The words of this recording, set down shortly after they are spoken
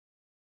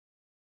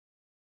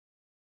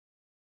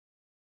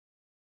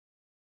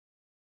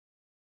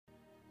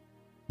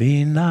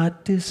Be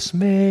not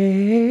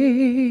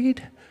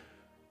dismayed,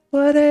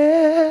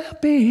 whatever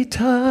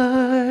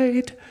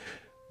betide,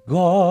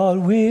 God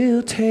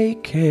will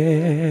take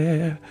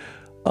care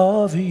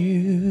of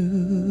you.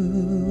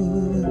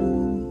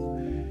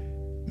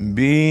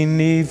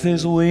 Beneath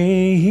his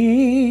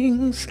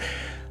wings,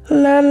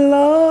 let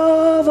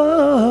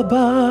love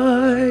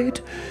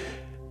abide.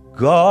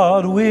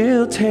 God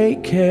will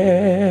take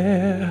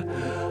care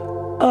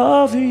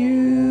of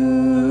you.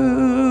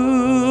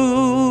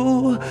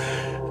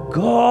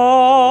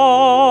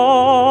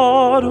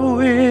 God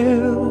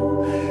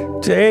will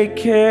take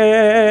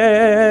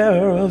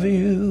care of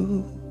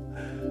you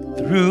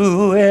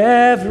through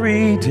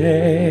every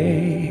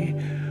day,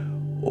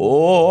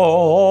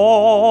 all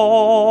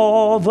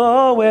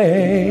the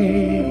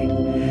way.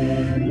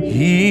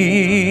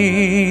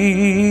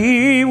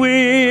 He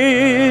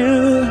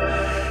will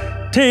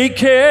take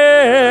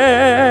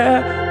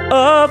care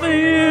of you.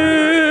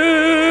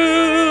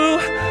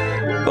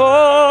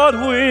 God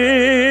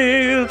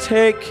will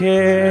take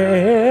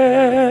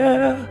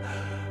care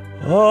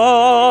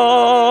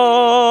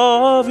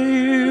of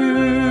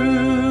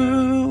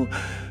you.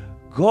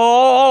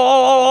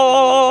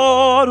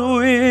 God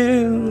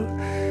will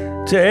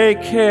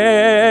take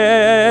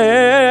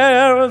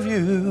care of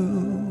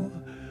you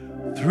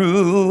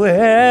through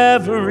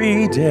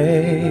every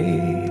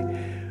day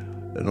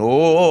and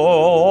all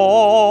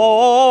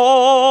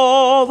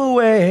the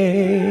way.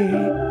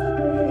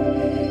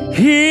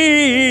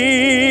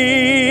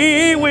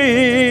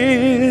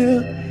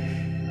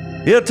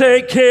 He'll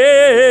take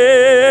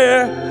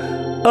care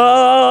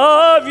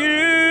of you.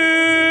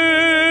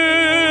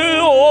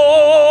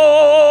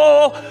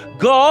 Oh,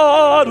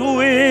 God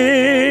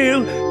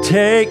will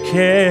take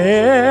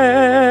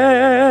care.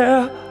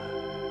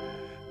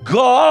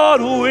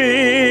 God will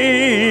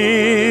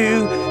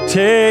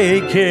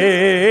take care.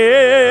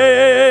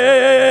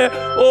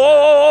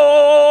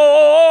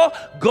 Oh,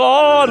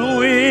 God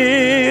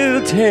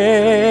will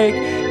take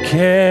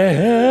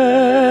care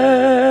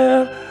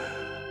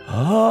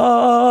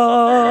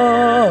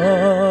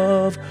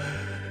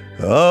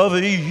of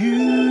you.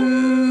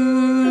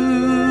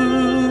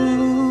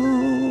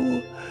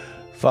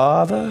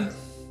 Father,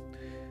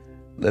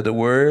 let the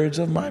words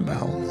of my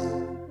mouth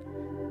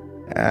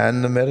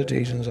and the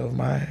meditations of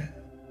my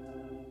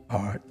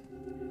heart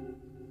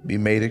be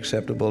made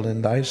acceptable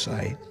in thy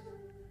sight.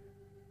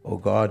 O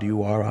God,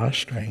 you are our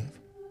strength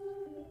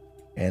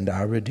and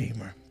our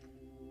Redeemer.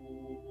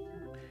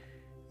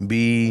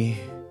 Be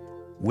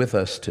with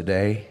us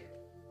today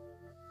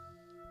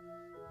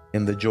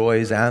in the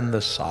joys and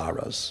the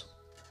sorrows,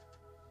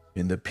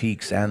 in the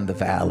peaks and the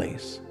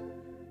valleys,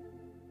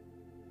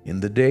 in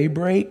the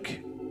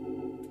daybreak,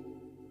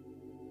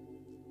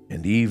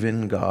 and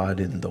even,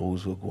 God, in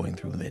those who are going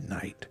through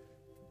midnight,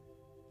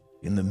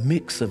 in the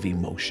mix of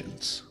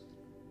emotions.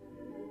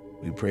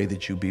 We pray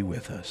that you be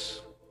with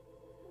us.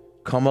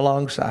 Come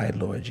alongside,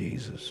 Lord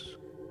Jesus,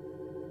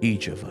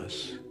 each of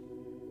us,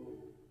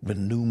 with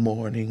new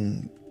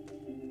morning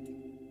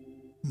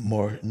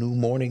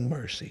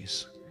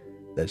mercies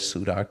that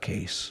suit our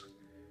case.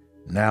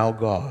 Now,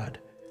 God,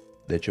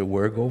 let your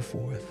word go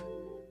forth,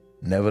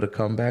 never to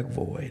come back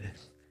void,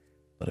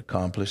 but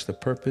accomplish the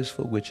purpose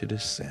for which it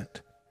is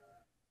sent.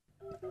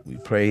 We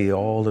pray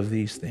all of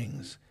these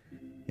things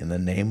in the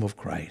name of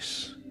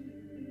Christ.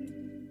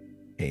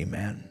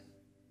 Amen.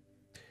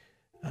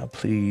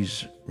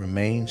 Please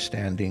remain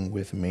standing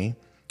with me,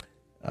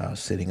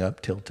 sitting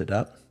up, tilted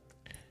up,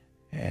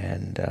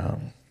 and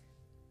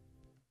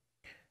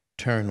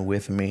turn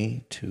with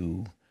me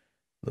to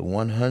the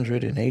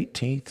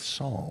 118th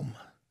Psalm.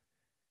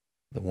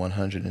 The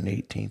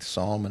 118th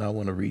Psalm, and I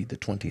want to read the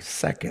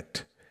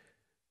 22nd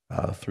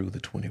through the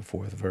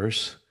 24th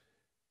verse.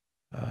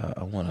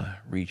 I want to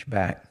reach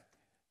back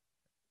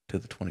to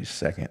the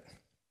 22nd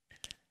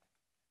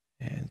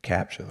and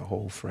capture the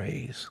whole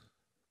phrase.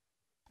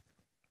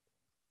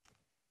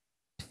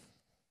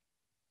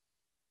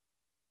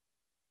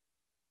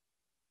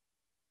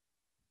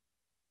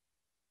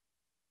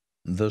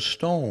 The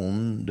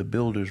stone the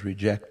builders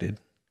rejected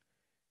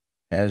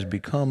has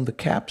become the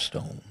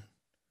capstone.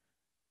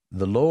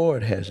 The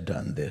Lord has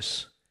done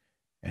this,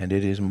 and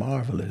it is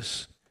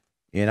marvelous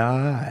in our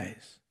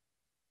eyes.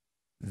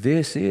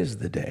 This is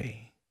the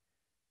day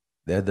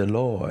that the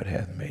Lord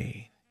hath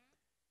made,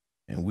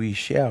 and we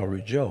shall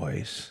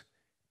rejoice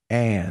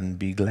and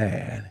be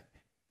glad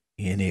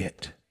in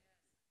it.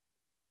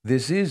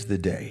 This is the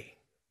day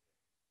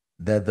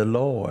that the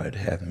Lord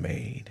hath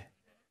made.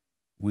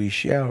 We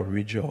shall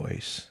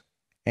rejoice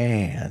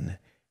and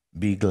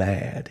be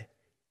glad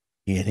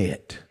in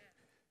it.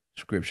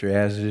 Scripture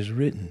as it is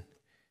written.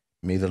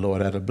 May the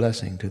Lord add a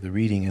blessing to the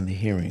reading and the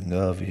hearing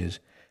of his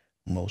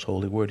most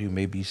holy word. You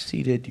may be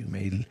seated. You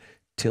may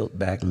tilt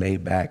back, lay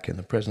back in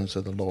the presence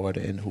of the Lord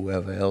and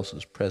whoever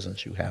else's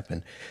presence you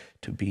happen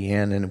to be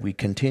in. And we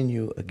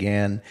continue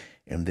again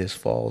in this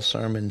fall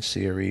sermon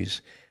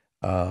series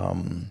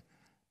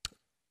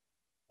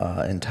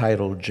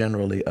entitled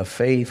generally A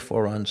Faith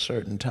for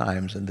Uncertain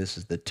Times. And this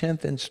is the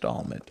 10th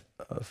installment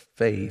of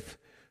Faith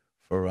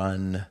for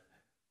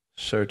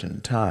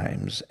uncertain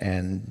times.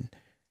 And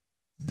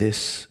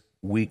this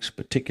week's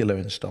particular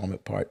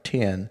installment, part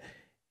 10,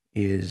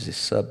 is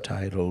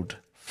subtitled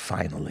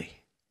Finally.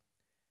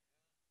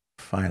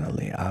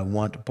 Finally. I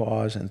want to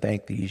pause and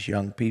thank these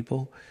young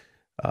people,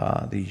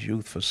 these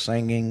youth, for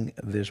singing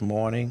this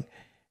morning.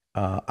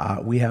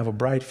 We have a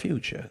bright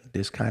future.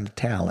 This kind of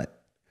talent,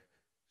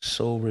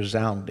 so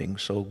resounding,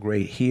 so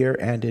great here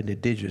and in the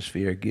digital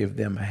sphere. Give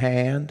them a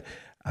hand.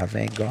 I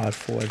thank God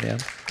for them.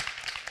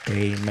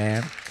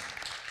 Amen.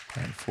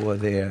 And for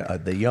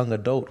the young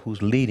adult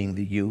who's leading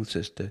the youth,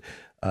 Sister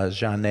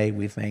Janae,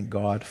 we thank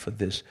God for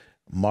this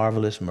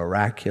marvelous,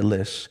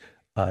 miraculous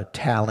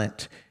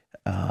talent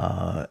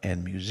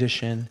and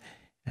musician.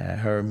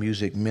 Her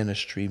music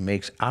ministry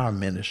makes our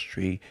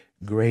ministry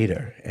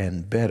greater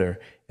and better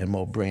and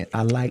more brilliant.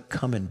 I like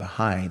coming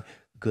behind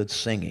good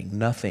singing.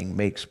 Nothing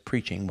makes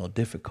preaching more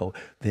difficult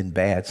than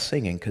bad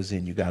singing, because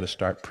then you got to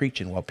start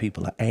preaching while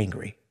people are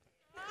angry.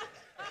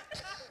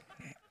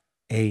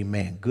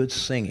 Amen. Good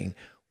singing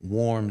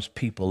warms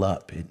people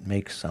up. It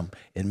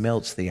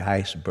melts the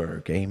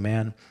iceberg.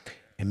 Amen.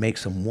 It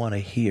makes them want to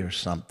hear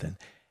something.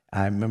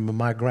 I remember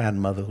my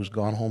grandmother, who's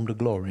gone home to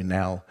glory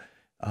now.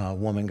 A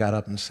woman got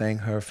up and sang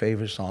her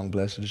favorite song,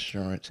 Blessed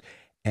Assurance,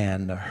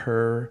 and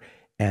her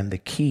and the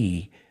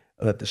key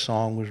that the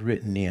song was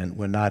written in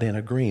were not in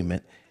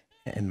agreement.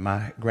 And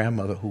my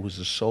grandmother, who was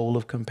the soul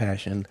of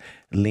compassion,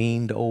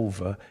 leaned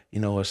over,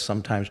 as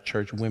sometimes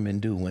church women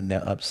do when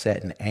they're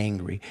upset and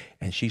angry.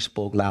 And she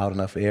spoke loud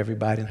enough for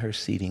everybody in her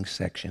seating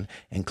section,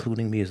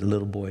 including me as a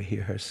little boy,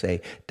 hear her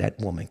say, "That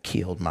woman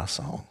killed my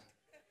song."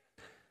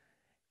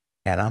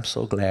 And I'm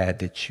so glad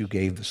that you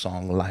gave the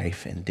song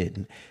life and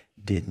didn't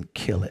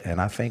kill it. And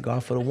I thank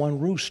God for the one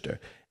rooster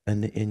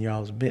in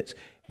y'all's midst.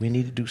 We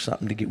need to do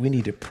something we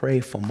need to pray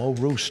for more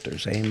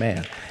roosters.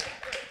 Amen.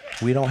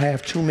 We don't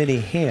have too many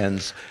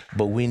hens,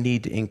 but we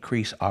need to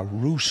increase our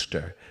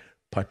rooster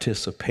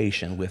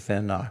participation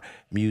within our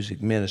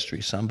music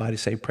ministry. Somebody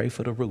say, pray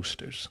for the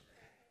roosters.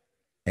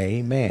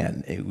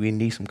 Amen. We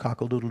need some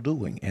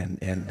cock-a-doodle-dooing,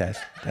 and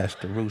that's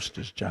the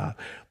rooster's job.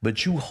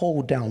 But you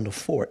hold down the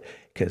fort,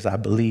 because I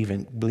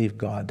believe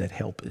God that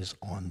help is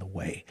on the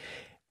way.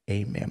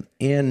 Amen.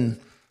 In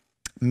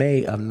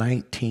May of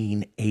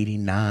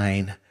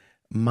 1989,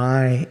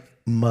 my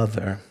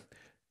mother,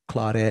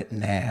 Claudette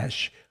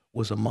Nash,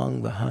 was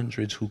among the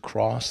hundreds who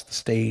crossed the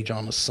stage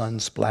on a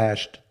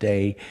sun-splashed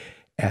day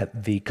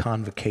at the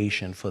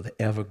convocation for the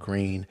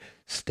Evergreen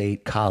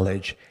State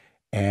College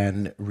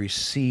and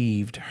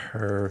received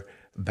her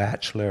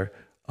Bachelor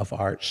of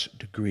Arts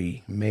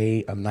degree,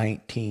 May of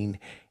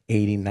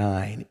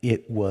 1989.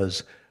 It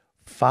was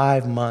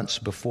 5 months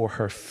before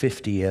her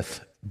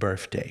 50th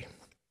birthday.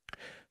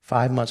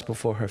 5 months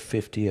before her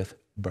 50th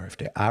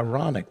birthday.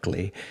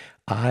 Ironically,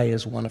 I,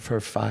 as one of her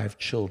 5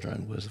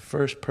 children, was the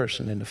first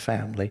person in the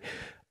family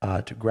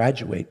to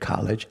graduate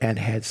college and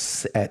had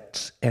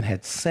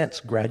since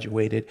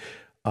graduated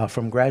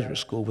from graduate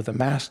school with a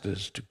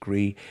master's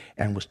degree,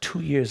 and was 2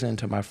 years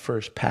into my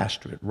first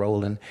pastorate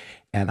rolling.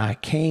 And I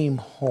came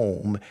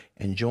home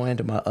and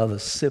joined my other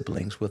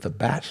siblings with a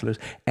bachelor's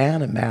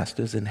and a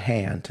master's in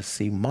hand to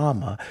see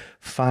Mama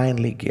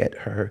finally get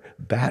her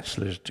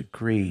bachelor's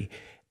degree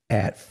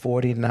at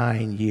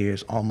 49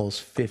 years,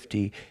 almost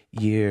 50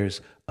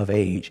 years of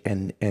age.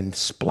 And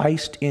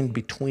spliced in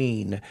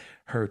between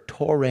her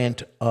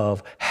torrent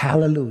of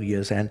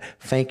hallelujahs and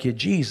thank you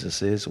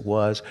Jesuses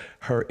was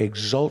her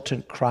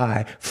exultant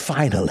cry,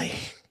 finally.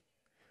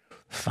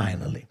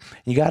 Finally.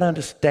 You got to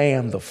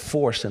understand the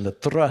force and the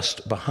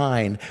thrust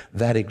behind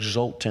that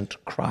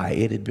exultant cry.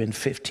 It had been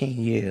 15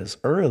 years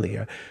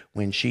earlier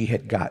when she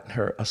had gotten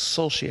her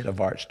Associate of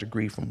Arts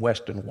degree from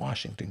Western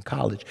Washington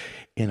College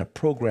in a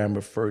program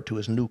referred to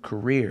as New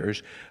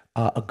Careers,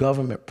 a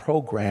government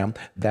program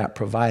that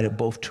provided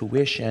both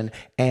tuition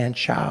and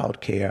child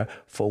care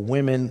for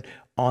women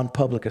on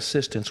public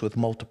assistance with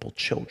multiple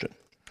children.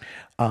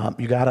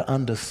 You got to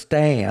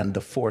understand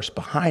the force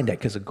behind that,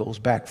 because it goes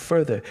back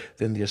further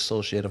than the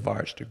Associate of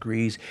Arts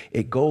degrees.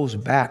 It goes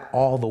back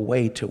all the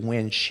way to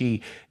when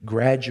she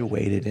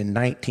graduated in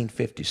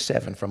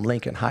 1957 from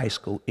Lincoln High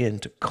School in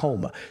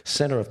Tacoma,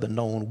 center of the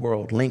known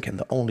world, Lincoln,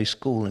 the only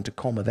school in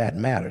Tacoma that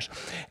matters.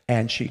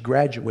 And she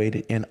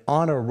graduated an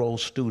honor roll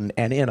student,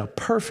 and in a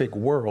perfect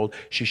world,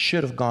 she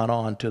should have gone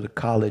on to the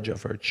college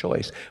of her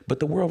choice. But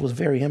the world was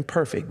very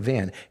imperfect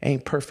then.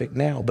 Ain't perfect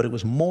now, but it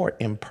was more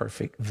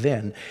imperfect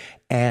then.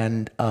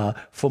 And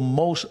for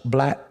most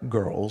black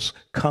girls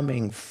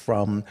coming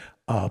from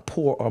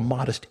poor or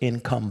modest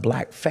income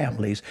black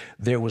families,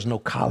 there was no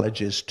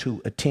colleges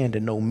to attend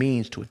and no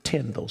means to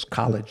attend those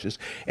colleges.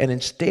 And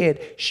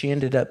instead, she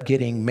ended up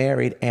getting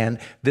married, and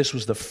this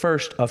was the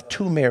first of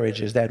 2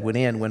 marriages that went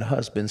in when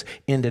husbands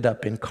ended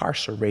up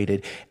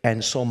incarcerated.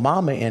 And so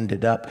Mama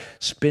ended up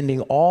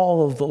spending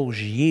all of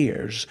those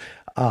years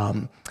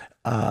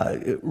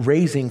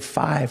raising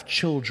 5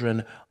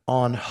 children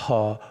on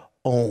her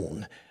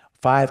own.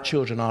 5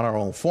 children on her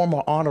own,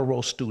 former honor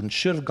roll student,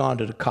 should have gone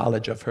to the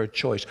college of her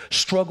choice,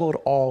 struggled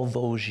all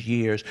those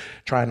years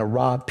trying to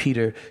rob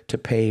Peter to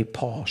pay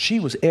Paul. She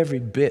was every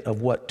bit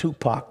of what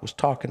Tupac was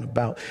talking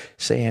about,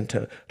 saying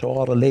to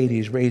all the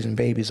ladies raising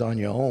babies on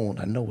your own,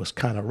 I know it's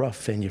kind of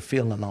rough and you're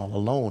feeling all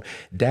alone.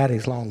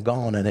 Daddy's long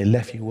gone and they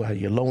left you while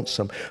you're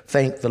lonesome.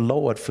 Thank the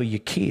Lord for your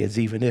kids,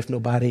 even if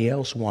nobody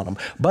else want them.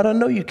 But I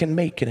know you can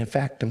make it. In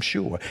fact, I'm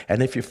sure.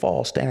 And if you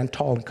fall, stand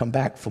tall and come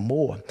back for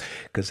more.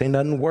 Because ain't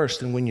nothing worse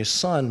than when your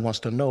son wants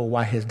to know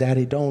why his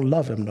daddy don't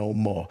love him no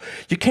more.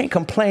 You can't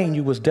complain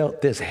you was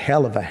dealt this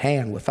hell of a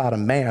hand without a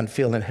man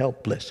feeling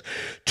helpless.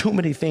 Too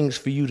many things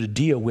for you to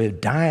deal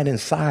with, dying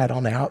inside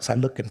on the outside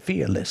looking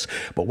fearless.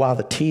 But while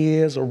the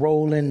tears are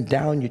rolling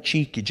down your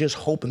cheek, you're just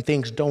hoping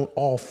things don't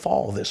all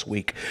fall this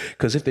week.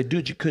 Because if they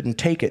did, you couldn't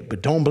take it.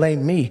 But don't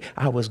blame me.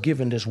 I was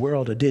given this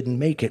world or didn't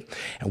make it.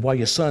 And while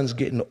your son's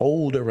getting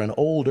older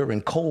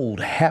and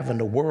cold, having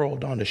the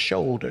world on his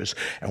shoulders,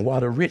 and while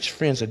the rich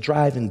friends are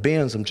driving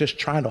Benz, I'm just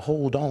trying to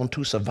hold on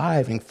to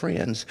surviving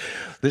friends.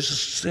 This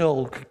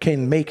still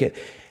can make it.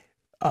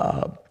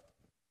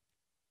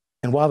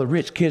 And while the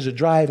rich kids are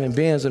driving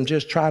Benz, I'm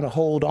just trying to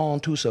hold on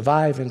to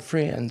surviving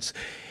friends.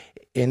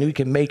 And we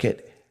can make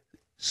it.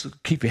 So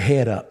keep your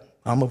head up.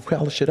 I'm going to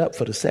polish it up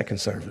for the second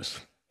service.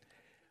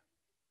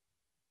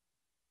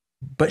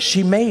 But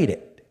she made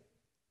it.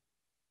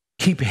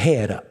 Keep your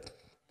head up.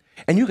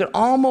 And you can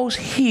almost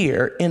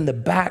hear in the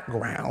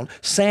background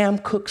Sam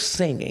Cooke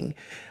singing,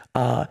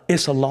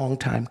 It's a Long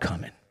Time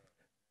Coming.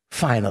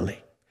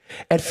 Finally.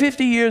 At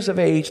 50 years of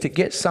age, to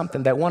get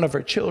something that one of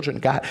her children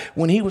got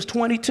when he was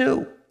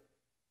 22.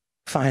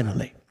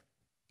 Finally.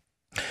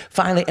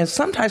 Finally, and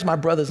sometimes, my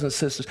brothers and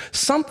sisters,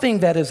 something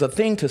that is a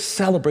thing to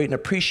celebrate and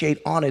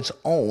appreciate on its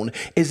own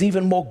is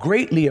even more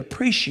greatly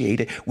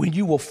appreciated when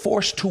you were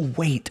forced to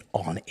wait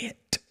on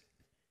it.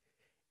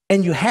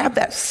 And you have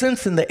that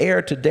sense in the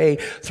air today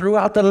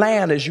throughout the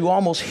land as you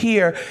almost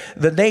hear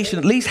the nation,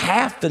 at least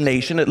half the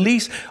nation, at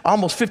least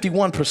almost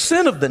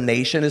 51% of the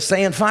nation is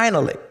saying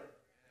finally.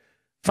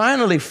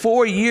 Finally,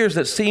 4 years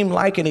that seem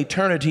like an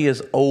eternity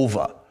is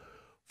over.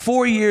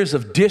 4 years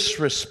of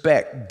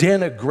disrespect,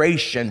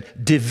 denigration,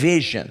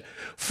 division.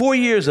 4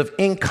 years of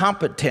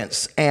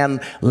incompetence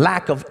and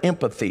lack of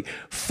empathy.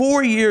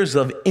 4 years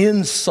of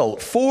insult.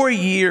 4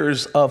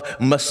 years of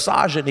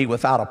misogyny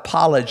without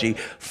apology.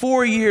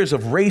 4 years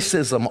of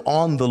racism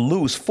on the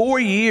loose.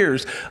 4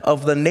 years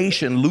of the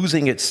nation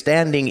losing its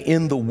standing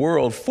in the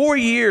world. 4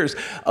 years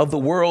of the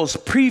world's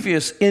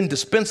previous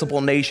indispensable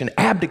nation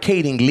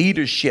abdicating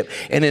leadership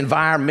in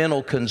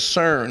environmental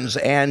concerns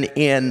and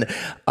in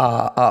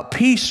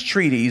peace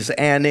treaties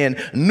and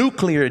in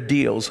nuclear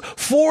deals.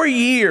 4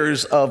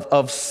 years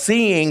of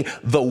seeing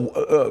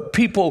the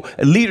people,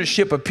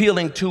 leadership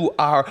appealing to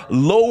our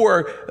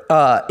lower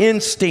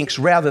instincts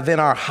rather than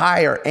our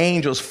higher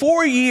angels.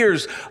 4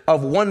 years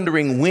of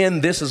wondering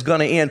when this is going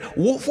to end.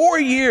 4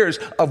 years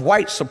of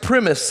white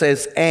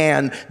supremacists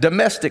and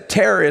domestic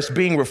terrorists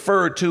being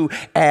referred to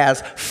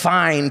as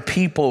fine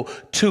people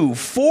too.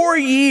 4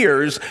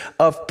 years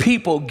of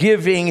people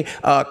giving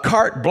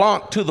carte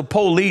blanche to the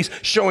police,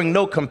 showing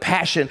no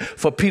compassion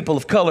for people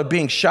of color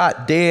being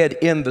shot dead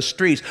in the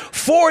streets.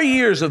 4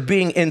 years of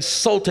being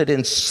insulted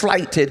and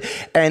slighted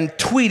and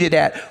tweeted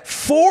at.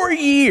 4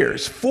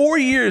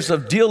 years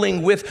of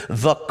dealing with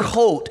the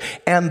cult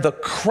and the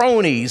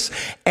cronies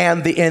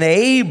and the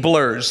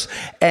enablers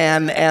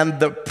and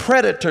the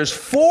predators.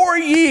 4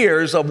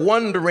 years of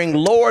wondering,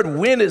 Lord,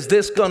 when is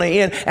this going to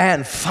end?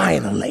 And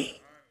finally,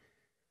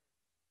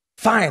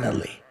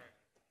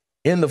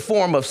 in the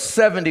form of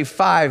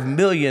 75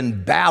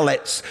 million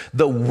ballots,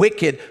 the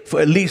wicked, for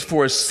at least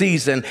for a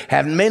season,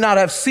 may not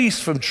have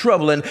ceased from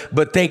troubling,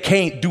 but they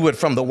can't do it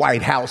from the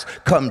White House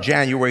come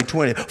January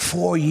 20th.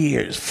 4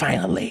 years,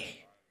 finally,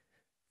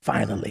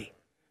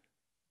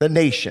 the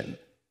nation,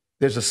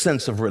 there's a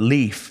sense of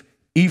relief,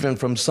 even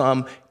from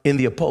some in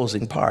the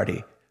opposing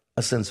party,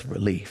 a sense of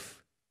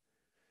relief.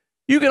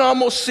 You can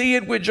almost see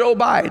it with Joe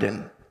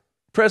Biden,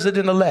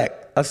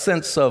 president-elect, a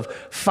sense of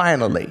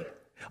finally.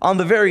 On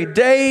the very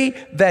day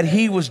that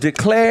he was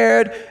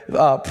declared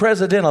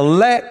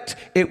president-elect,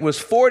 it was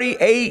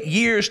 48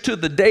 years to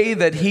the day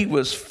that he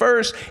was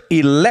first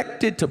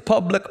elected to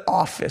public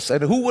office.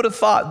 And who would have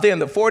thought then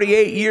that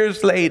 48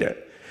 years later,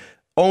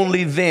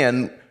 only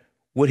then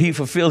would he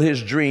fulfill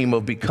his dream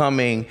of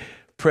becoming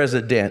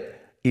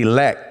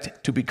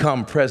president-elect, to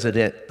become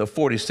president, the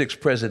 46th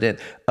president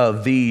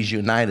of these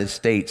United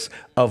States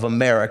of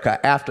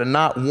America, after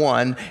not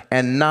one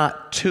and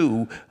not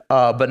two,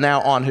 but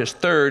now on his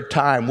third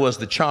time was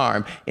the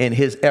charm in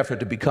his effort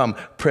to become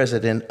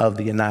president of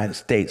the United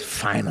States,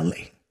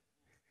 finally.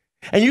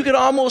 And you could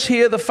almost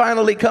hear the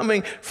finally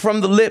coming from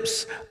the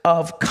lips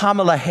of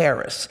Kamala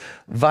Harris,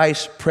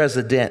 vice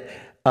president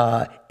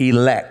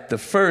elect, the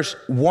first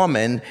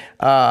woman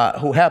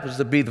who happens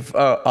to be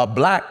a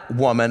black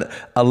woman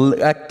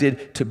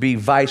elected to be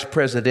vice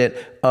president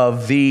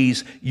of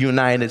these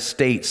United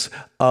States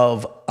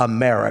of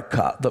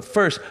America. The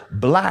first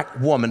black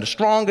woman, the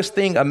strongest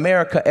thing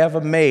America ever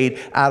made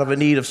out of a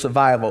need of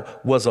survival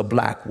was a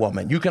black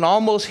woman. You can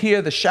almost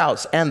hear the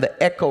shouts and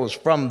the echoes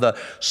from the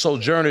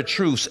Sojourner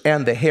Truths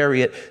and the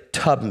Harriet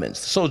Tubmans.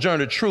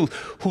 Sojourner Truth,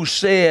 who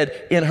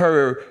said in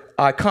her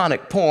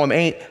iconic poem,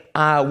 "Ain't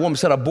I a woman,"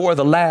 said, "I bore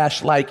the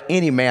lash like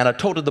any man. I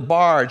toted the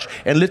barge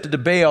and lifted the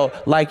bale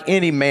like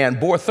any man.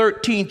 Bore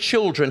 13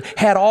 children,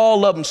 had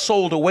all of them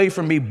sold away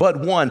from me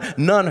but one.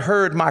 None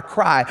heard my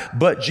cry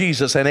but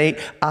Jesus. And ain't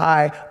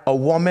I a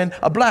woman?"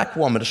 A black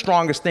woman, the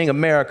strongest thing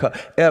America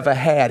ever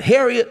had.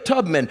 Harriet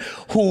Tubman,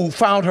 who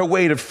found her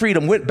way to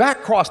freedom, went back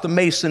across the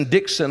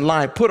Mason-Dixon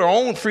line, put her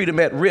own freedom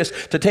at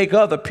risk to take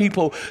other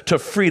people to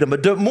freedom. A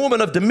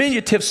woman of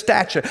diminutive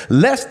stature,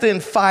 less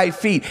than 5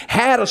 feet,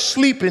 had a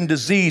sleeping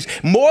disease,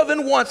 more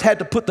than once had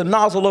to put the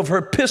nozzle of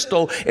her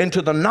pistol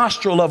into the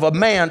nostril of a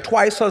man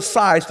twice her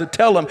size to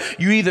tell him,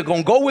 "You either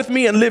gonna go with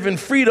me and live in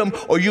freedom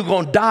or you're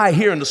gonna die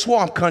here in the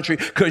swamp country,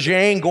 because you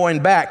ain't going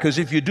back, because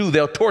if you do,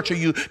 they'll torture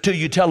you till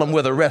you tell them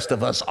where the rest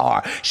of us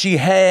are." She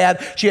had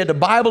the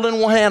Bible in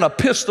one hand, a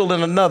pistol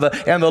in another,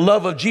 and the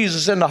love of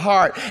Jesus in the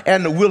heart,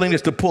 and the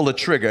willingness to pull a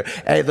trigger.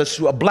 A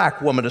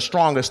black woman, the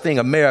strongest thing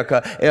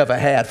America ever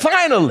had.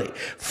 Finally,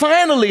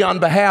 on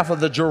behalf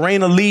of the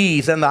Jorana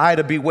Lees and the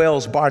Ida B.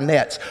 Wells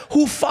Barnetts,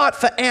 who fought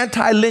for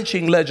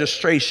anti-lynching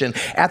legislation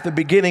at the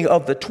beginning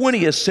of the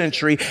 20th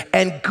century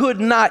and could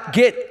not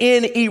get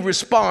any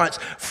response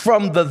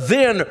from the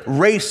then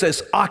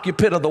racist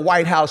occupant of the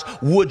White House,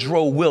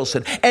 Woodrow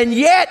Wilson, and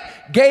yet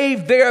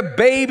gave their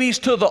babies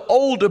to the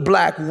older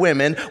black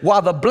women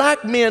while the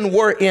black men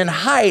were in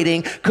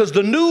hiding, because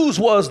the news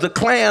was the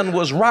Klan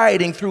was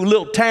riding through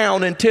little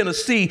town in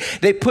Tennessee.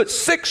 They put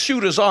 6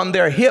 shooters on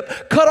their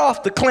hip, cut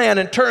off the Klan,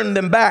 and turned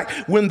them back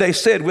when they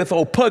said with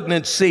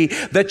oppugnancy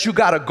that you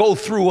got to go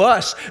through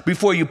us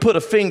before you put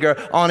a finger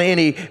on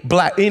any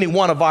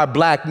one of our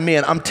black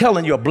men. I'm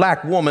telling you, a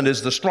black woman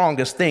is the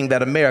strongest thing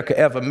that America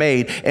ever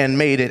made, and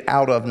made it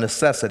out of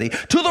necessity.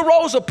 To the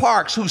Rosa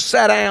Parks, who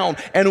sat down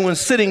and when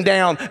sitting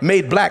down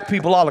made black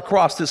people all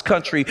across this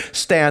country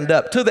stand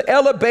up. To the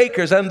Ella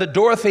Bakers and the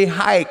Dorothy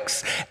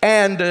Hikes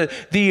and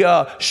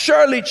the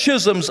Shirley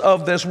Chisholms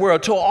of this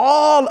world. To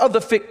all of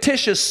the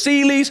fictitious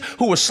Seeleys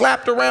who were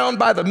slapped around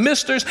by the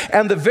Misters,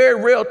 and the very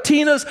real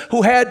Tinas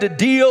who had to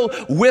deal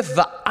with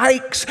the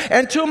Ikes.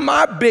 And to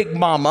my big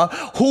mama,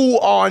 who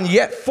on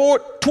yet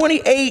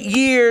 28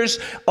 years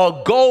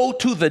ago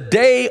to the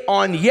day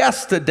on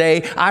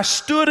yesterday, I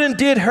stood and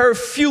did her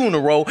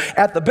funeral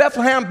at the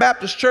Bethlehem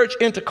Baptist Church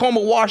in Tacoma,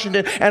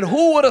 Washington. And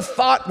who would have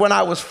thought, when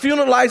I was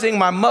funeralizing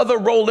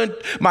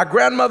my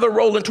grandmother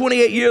Roland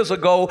 28 years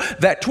ago,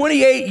 that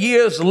 28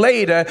 years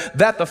later,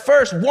 that the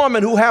first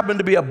woman who happened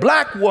to be a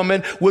black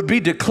woman would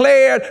be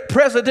declared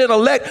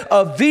president-elect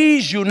of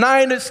these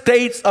United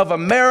States of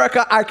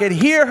America. I could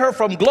hear her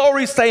from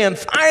glory saying,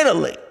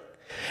 "Finally,"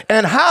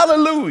 and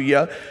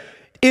hallelujah,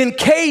 in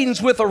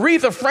cadence with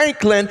Aretha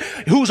Franklin,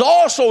 who's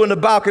also in the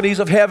balconies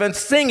of heaven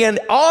singing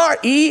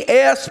R-E-S-P-E-C-T.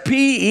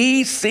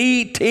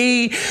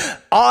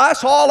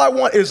 That's all I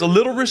want is a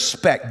little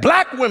respect.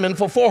 Black women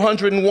for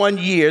 401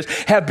 years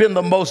have been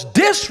the most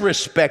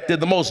disrespected,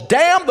 the most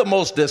damned, the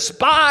most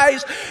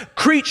despised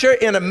creature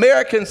in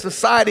American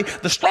society,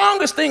 the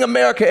strongest thing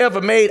America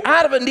ever made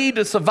out of a need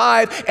to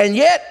survive. And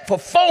yet for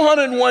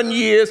 401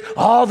 years,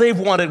 all they've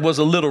wanted was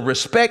a little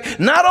respect,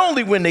 not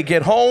only when they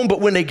get home,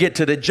 but when they get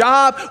to the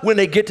job, when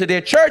they get to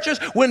their churches,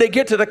 when they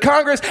get to the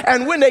Congress,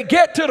 and when they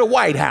get to the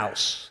White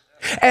House.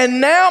 And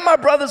now, my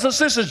brothers and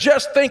sisters,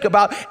 just think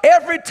about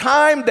every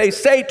time they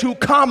say to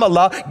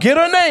Kamala, get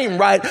her name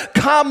right,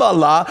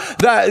 Kamala,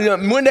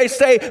 when they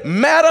say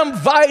Madam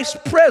Vice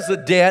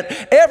President,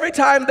 every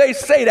time they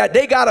say that,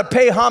 they got to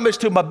pay homage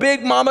to my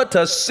big mama,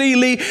 to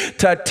Seeley,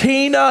 to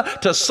Tina,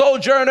 to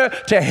Sojourner,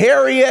 to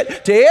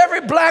Harriet, to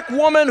every black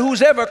woman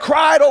who's ever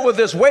cried over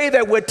this way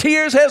that with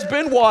tears has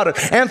been watered.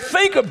 And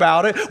think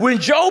about it, when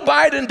Joe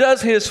Biden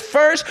does his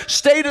first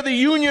State of the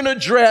Union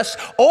address,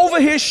 over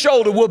his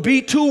shoulder will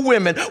be 2 women.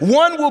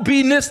 One will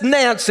be Miss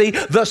Nancy,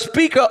 the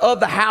Speaker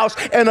of the House,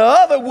 and the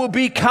other will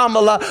be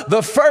Kamala,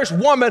 the first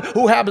woman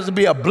who happens to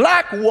be a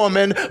black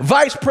woman,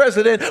 Vice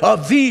President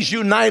of these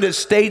United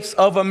States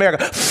of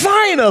America.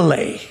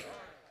 Finally,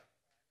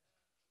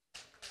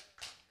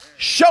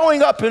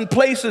 showing up in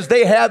places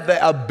they had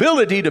the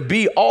ability to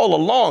be all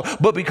along,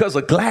 but because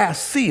of glass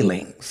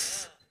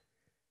ceilings,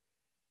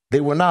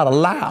 they were not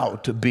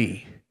allowed to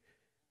be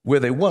where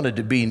they wanted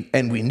to be,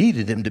 and we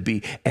needed them to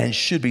be and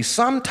should be.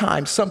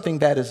 Sometimes something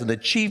that is an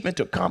achievement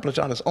to accomplish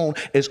on its own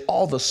is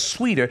all the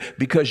sweeter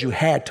because you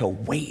had to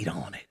wait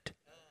on it.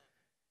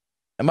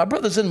 And my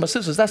brothers and my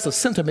sisters, that's the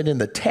sentiment in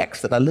the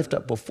text that I lift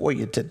up before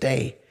you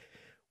today.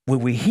 When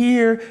we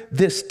hear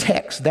this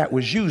text that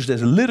was used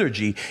as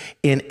liturgy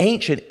in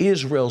ancient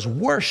Israel's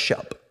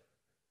worship,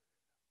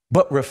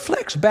 but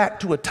reflects back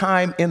to a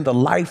time in the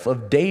life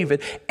of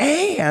David,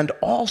 and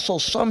also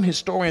some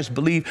historians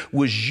believe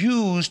was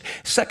used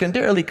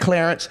secondarily,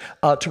 Clarence,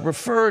 to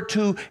refer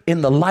to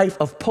in the life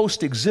of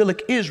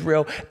post-exilic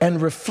Israel,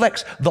 and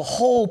reflects the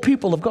whole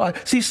people of God.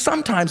 See,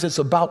 sometimes it's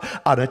about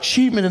an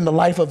achievement in the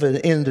life of an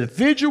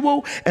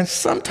individual, and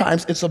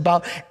sometimes it's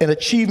about an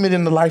achievement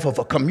in the life of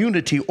a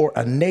community or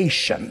a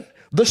nation.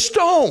 The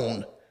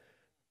stone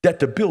that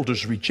the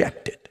builders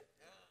rejected,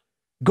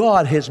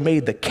 God has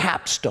made the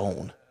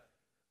capstone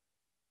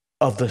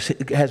of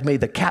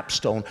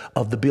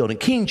the building.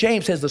 King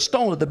James says the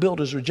stone that the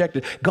builders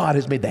rejected, God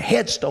has made the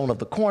headstone of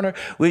the corner.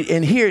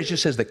 And here it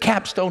just says the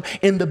capstone.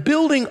 In the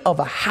building of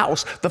a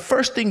house, the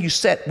first thing you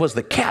set was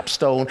the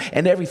capstone,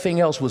 and everything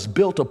else was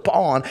built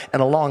upon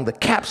and along the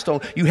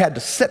capstone. You had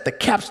to set the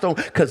capstone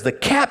because the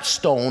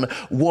capstone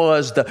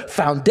was the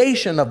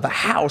foundation of the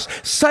house.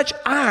 Such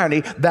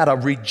irony that a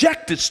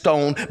rejected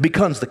stone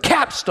becomes the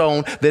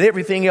capstone that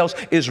everything else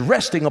is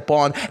resting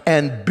upon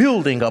and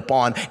building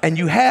upon. And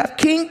you have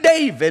King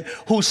David,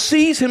 who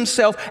sees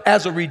himself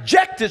as a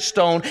rejected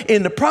stone,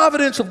 in the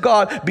providence of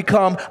God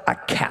become a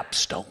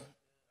capstone.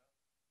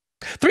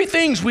 Three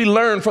things we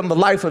learn from the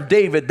life of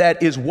David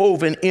that is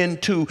woven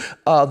into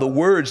the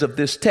words of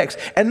this text.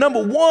 And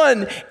number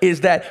one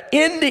is that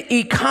in the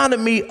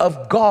economy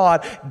of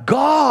God,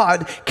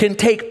 God can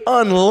take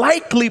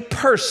unlikely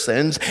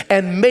persons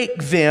and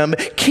make them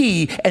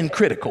key and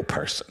critical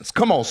persons.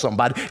 Come on,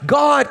 somebody.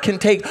 God can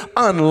take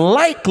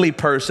unlikely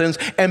persons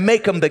and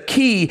make them the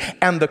key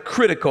and the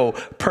critical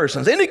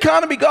persons. In the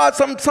economy of God,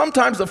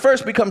 sometimes the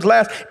first becomes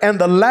last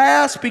and the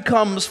last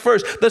becomes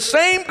first. The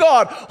same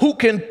God who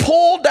can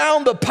pull down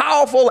the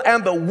powerful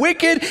and the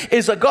wicked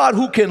is a God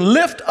who can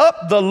lift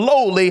up the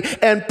lowly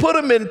and put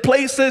them in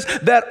places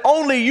that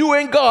only you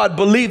and God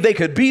believe they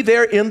could be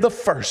there in the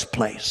first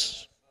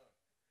place.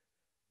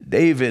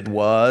 David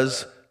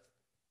was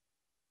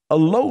a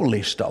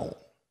lowly stone.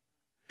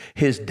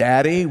 His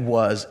daddy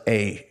was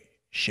a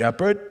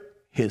shepherd.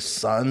 His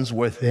sons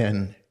were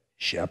then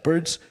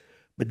shepherds.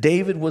 But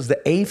David was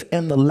the eighth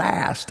and the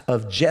last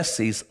of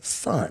Jesse's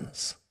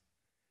sons.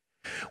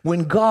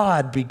 When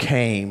God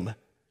became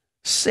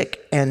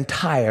sick and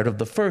tired of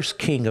the first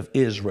king of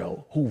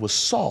Israel, who was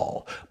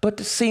Saul. But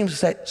it seems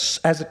that,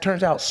 as it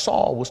turns out,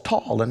 Saul was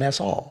tall, and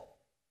that's all.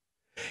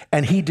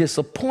 And he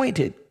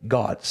disappointed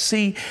God.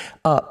 See,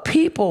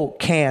 people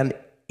can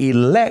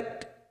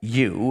elect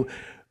you,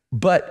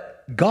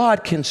 but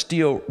God can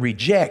still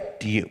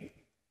reject you.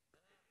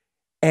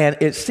 And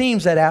it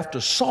seems that after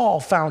Saul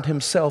found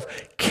himself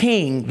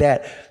king,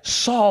 that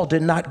Saul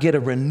did not get a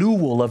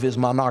renewal of his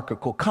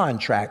monarchical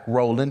contract,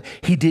 Roland.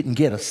 He didn't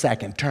get a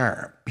second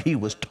term. He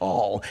was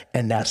tall,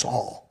 and that's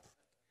all.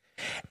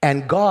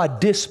 And God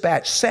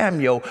dispatched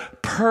Samuel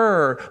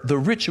per the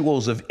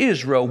rituals of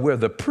Israel, where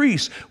the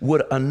priest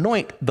would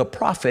anoint the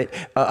prophet,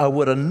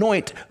 would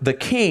anoint the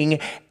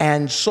king.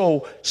 And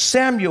so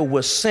Samuel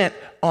was sent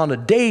on a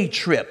day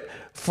trip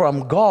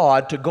from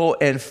God to go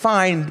and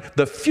find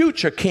the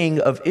future king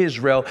of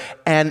Israel,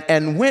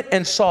 and went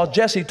and saw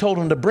Jesse, told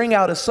him to bring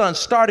out his son,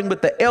 starting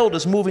with the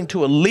eldest, moving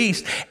to a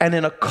least. And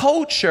in a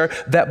culture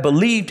that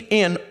believed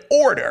in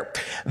order,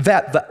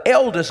 that the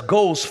eldest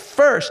goes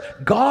first,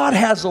 God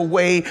has a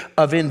way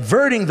of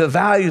inverting the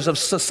values of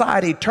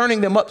society, turning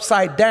them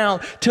upside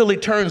down till he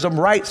turns them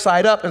right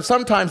side up. And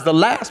sometimes the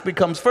last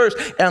becomes first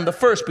and the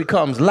first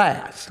becomes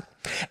last.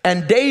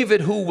 And David,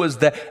 who was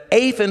the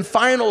eighth and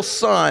final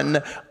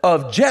son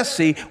of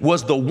Jesse,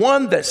 was the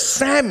one that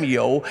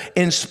Samuel,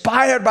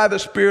 inspired by the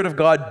Spirit of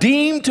God,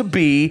 deemed to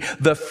be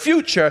the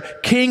future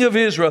king of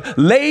Israel,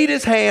 laid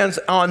his hands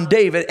on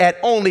David at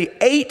only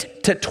 8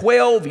 to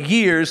 12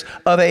 years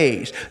of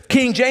age.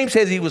 King James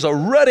says he was a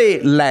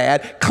ruddy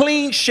lad,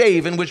 clean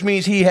shaven, which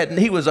means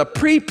he was a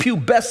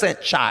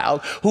prepubescent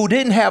child who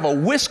didn't have a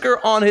whisker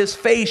on his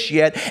face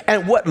yet,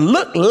 and what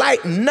looked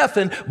like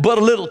nothing but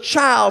a little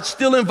child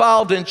still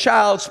involved in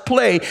child's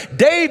play.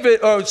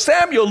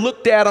 Samuel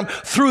looked at him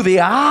through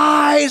the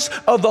eyes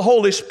of the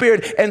Holy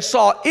Spirit and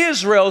saw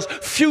Israel's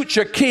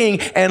future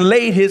king and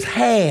laid his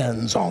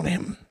hands on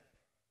him.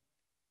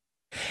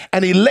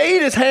 And he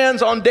laid his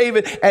hands on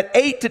David at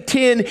 8 to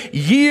 10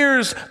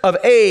 years of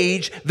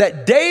age,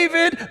 that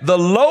David, the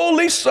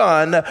lowly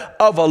son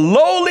of a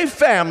lowly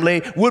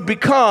family, would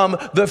become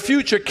the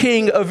future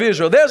king of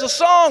Israel. There's a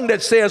song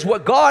that says,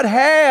 what God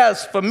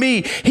has for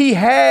me, he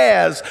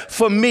has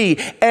for me.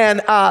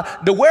 And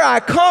where I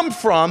come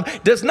from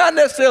does not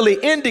necessarily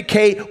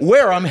indicate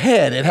where I'm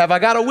headed. Have I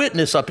got a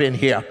witness up in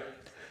here?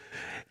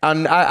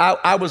 And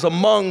I was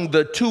among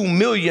the 2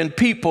 million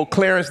people,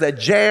 Clarence, that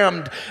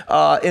jammed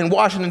in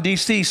Washington,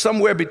 D.C.,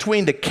 somewhere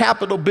between the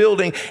Capitol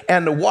building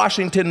and the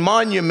Washington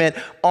Monument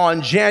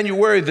on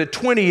January the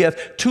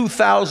 20th,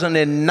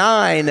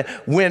 2009,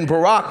 when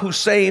Barack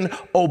Hussein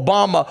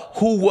Obama,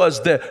 who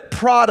was the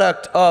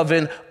product of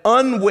an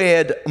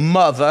unwed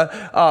mother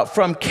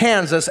from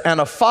Kansas and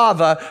a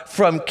father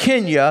from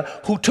Kenya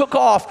who took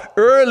off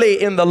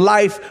early in the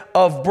life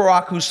of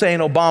Barack Hussein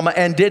Obama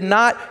and did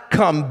not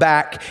come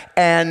back.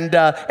 And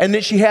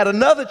then she had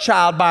another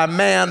child by a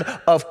man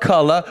of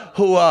color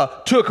who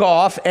took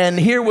off. And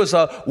here was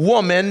a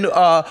woman,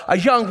 a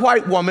young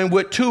white woman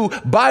with two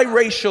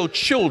biracial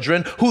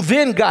children who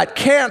then got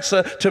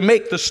cancer, to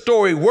make the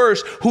story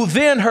worse, who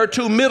then her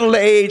two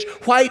middle-aged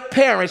white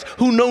parents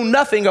who know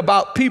nothing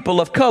about people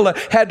of color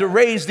had to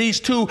raise these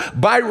two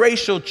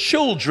biracial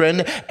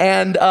children.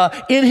 And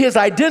in his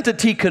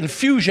identity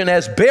confusion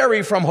as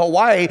Barry from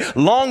Hawaii,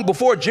 long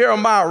before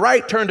Jeremiah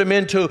Wright turned him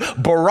into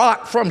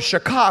Barack from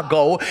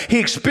Chicago, he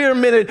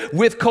experimented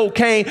with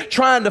cocaine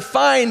trying to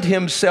find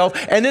himself.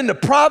 And in the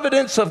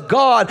providence of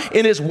God,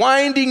 in his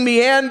winding,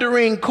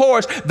 meandering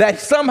course, that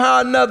somehow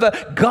or another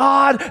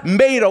God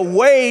made a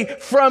way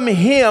from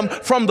him,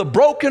 from the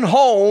broken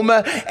home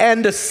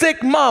and the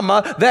sick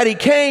mama that he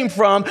came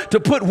from, to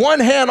put one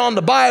hand on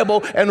the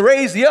Bible and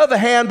raise the other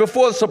hand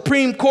before the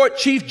Supreme Court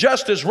Chief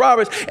Justice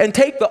Roberts and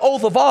take the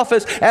oath of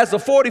office as the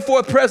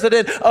 44th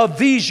president of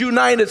these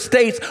United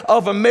States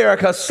of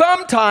America.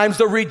 Sometimes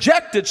the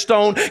rejected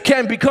stone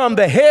can become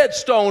the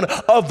headstone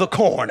of the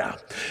corner.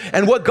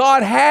 And what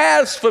God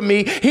has for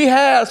me, he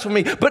has for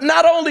me. But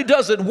not only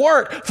does it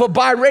work for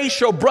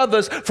biracial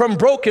brothers from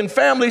broken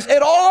families,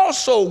 it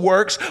also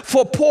works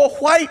for poor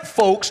white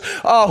folks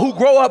who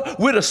grow up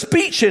with a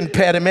speech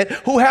impediment,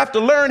 who have to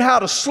learn how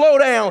to slow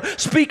down,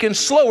 speak in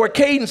slower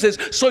cadences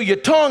so your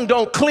tongue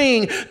don't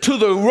cling to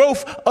the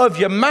roof of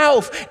your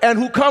mouth, and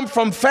who come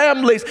from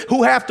families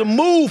who have to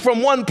move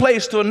from one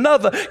place to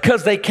another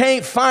because they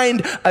can't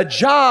find a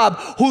job,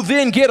 who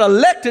then get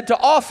elected to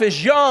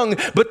office young,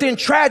 but then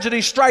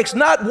tragedy strikes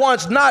not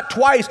once, not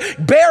twice,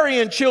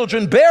 burying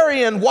children,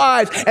 burying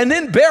wives, and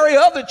then bury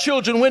other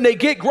children when they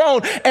get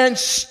grown. And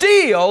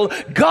still,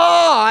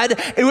 God,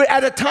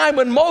 at a time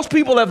when most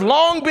people have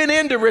long been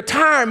into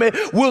retirement,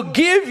 will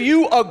give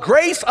you a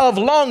grace of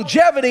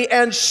longevity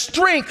and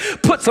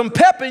strength, put some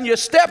pep in your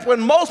step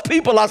when most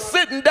people are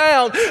sitting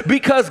down,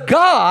 because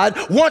God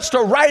wants to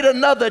write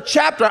another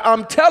chapter.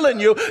 I'm telling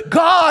you,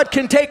 God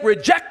can take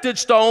rejected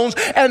stones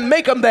and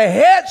make them the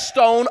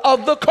headstone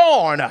of the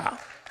corner.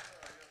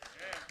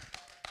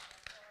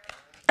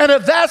 And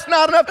if that's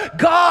not enough,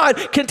 God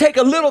can take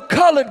a little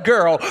colored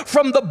girl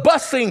from the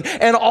busing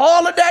and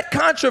all of that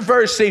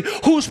controversy,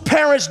 whose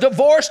parents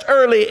divorced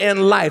early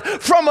in life,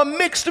 from a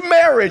mixed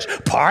marriage,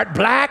 part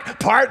black,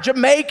 part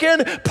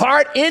Jamaican,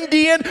 part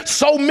Indian,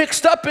 so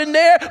mixed up in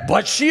there,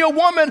 but she a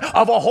woman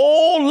of a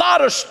whole lot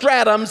of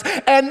stratums,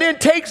 and then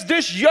takes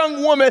this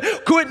young woman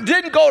who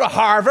didn't go to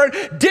Harvard,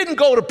 didn't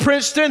go to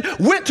Princeton,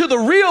 went to the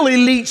real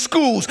elite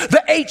schools,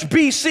 the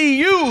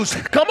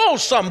HBCUs. Come on,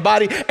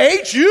 somebody,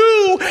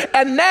 HU,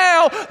 and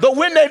now,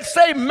 when they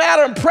say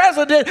Madam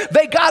President,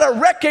 they got to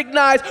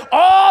recognize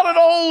all of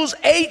those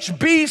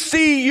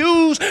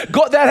HBCUs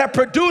that have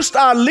produced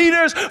our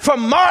leaders,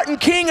 from Martin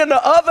King and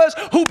the others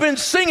who've been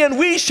singing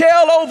 "We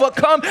Shall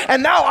Overcome,"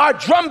 and now our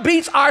drum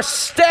beats, our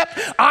step,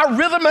 our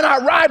rhythm, and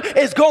our rhyme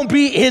is going to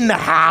be in the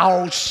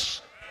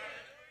house.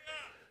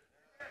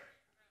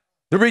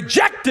 The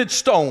rejected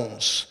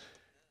stones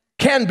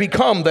can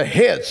become the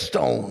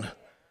headstone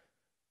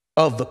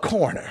of the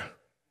corner.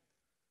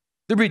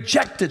 The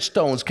rejected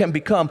stones can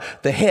become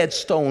the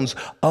headstones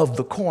of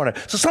the corner.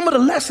 So some of the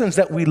lessons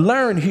that we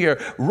learn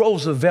here,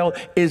 Roosevelt,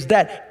 is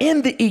that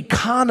in the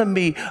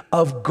economy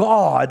of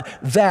God,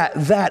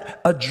 that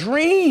a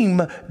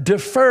dream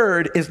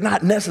deferred is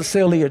not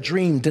necessarily a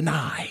dream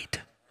denied.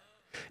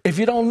 If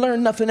you don't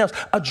learn nothing else,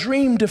 a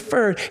dream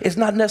deferred is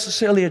not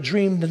necessarily a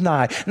dream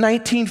denied.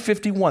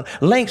 1951,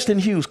 Langston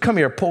Hughes, come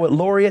here, poet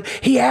laureate,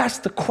 he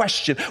asked the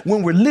question,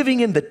 when we're living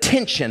in the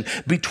tension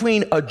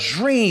between a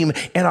dream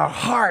in our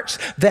hearts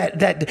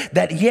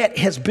that yet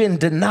has been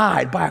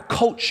denied by a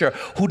culture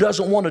who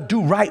doesn't want to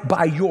do right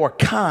by your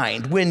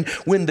kind, when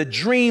the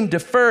dream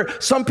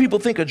deferred, some people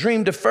think a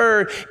dream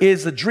deferred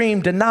is a dream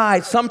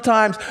denied.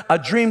 Sometimes a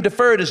dream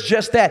deferred is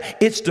just that,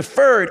 it's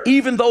deferred,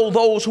 even though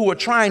those who are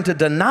trying to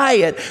deny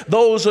it,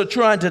 those who are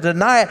trying to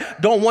deny it,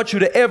 don't want you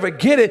to ever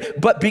get it.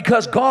 But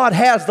because God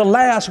has the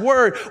last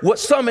word, what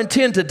some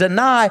intend to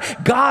deny,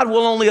 God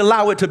will only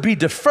allow it to be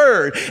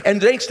deferred.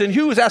 And Langston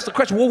Hughes asked the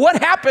question, well,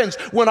 what happens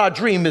when our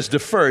dream is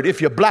deferred? If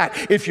you're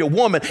black, if you're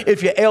woman,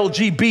 if you're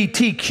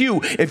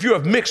LGBTQ, if you're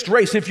of mixed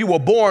race, if you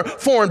were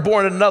foreign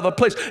born in another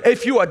place,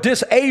 if you are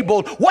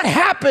disabled, what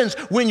happens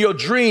when your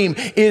dream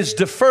is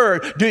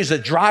deferred? Does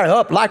it dry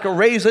up like a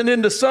raisin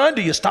in the sun?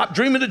 Do you stop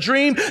dreaming the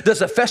dream?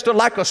 Does it fester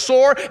like a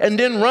sore and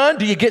then run?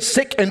 Do you get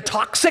sick and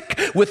toxic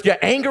with your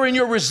anger and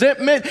your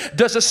resentment?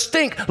 Does it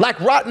stink like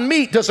rotten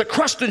meat? Does it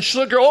crust and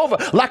sugar over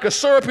like a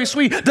syrupy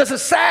sweet? Does it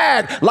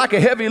sag like a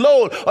heavy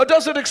load? Or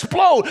does it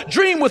explode?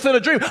 Dream within a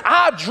dream.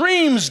 Our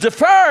dreams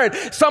deferred.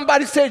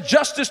 Somebody said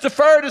justice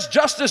deferred is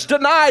justice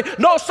denied.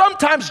 No,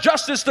 sometimes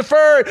justice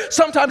deferred,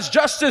 sometimes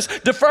justice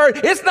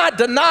deferred. It's not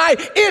denied,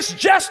 it's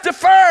just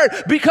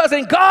deferred, because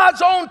in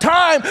God's own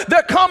time,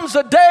 there comes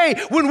a day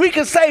when we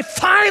can say,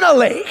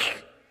 finally.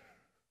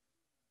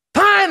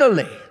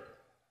 finally,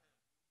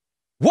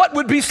 what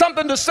would be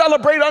something to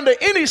celebrate under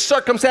any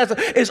circumstance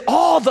is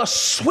all the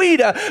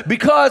sweeter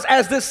because,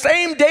 as this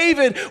same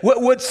David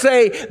would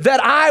say, that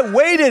I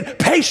waited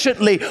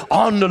patiently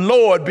on the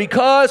Lord,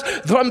 because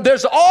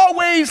there's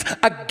always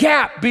a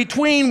gap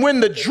between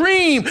when the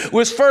dream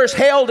was first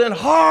held in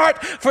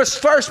heart,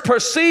 first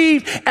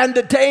perceived, and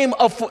the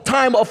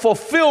time of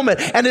fulfillment.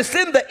 And it's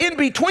in the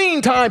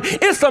in-between time.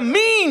 It's the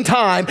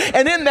meantime.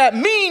 And in that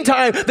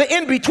meantime, the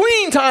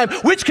in-between time,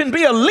 which can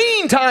be a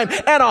lean time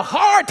and a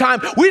hard time,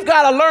 we've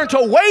got to learn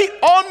to wait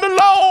on the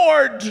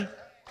Lord.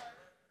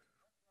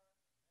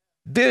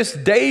 This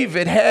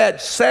David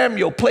had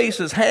Samuel place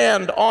his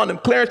hand on him,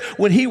 Clarence,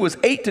 when he was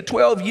 8 to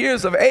 12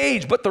 years of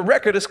age. But the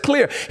record is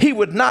clear. He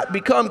would not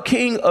become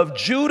king of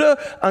Judah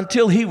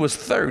until he was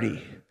 30.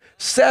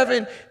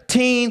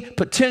 17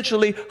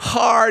 potentially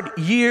hard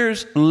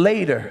years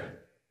later,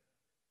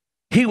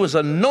 he was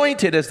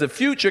anointed as the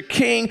future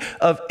king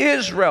of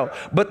Israel.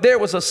 But there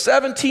was a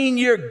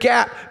 17-year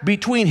gap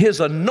between his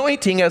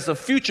anointing as the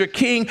future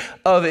king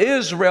of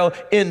Israel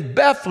in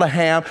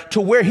Bethlehem to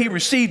where he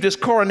received his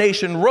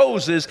coronation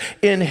roses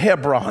in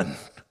Hebron.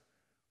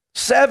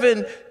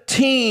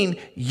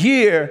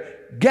 17-year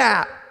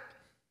gap.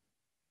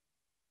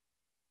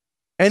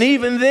 And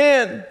even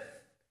then,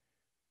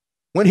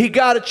 when he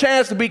got a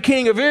chance to be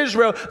king of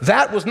Israel,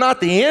 that was not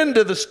the end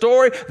of the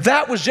story.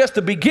 That was just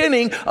the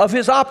beginning of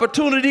his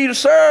opportunity to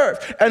serve.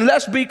 And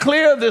let's be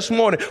clear this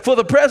morning, for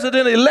the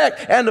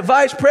president-elect and the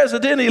vice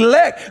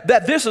president-elect,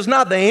 that this is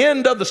not the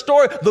end of the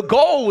story. The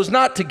goal was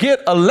not to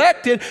get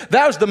elected.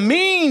 That was the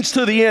means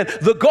to the end.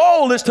 The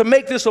goal is to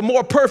make this a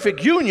more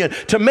perfect union,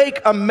 to make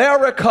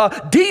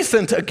America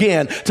decent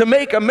again, to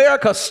make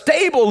America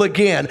stable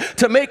again,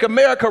 to make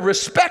America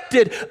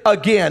respected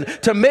again,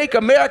 to make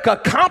America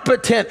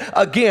competent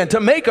again, to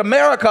make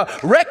America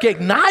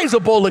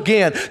recognizable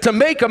again, to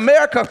make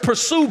America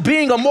pursue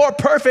being a more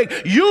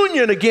perfect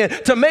union again,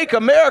 to make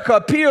America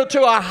appeal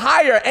to our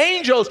higher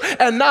angels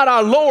and not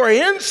our lower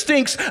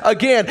instincts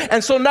again.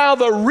 And so now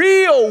the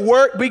real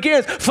work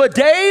begins. For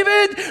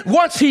David,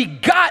 once he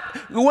got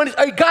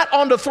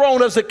on the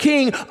throne as the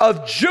king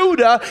of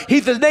Judah,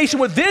 the nation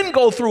would then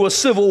go through a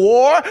civil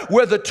war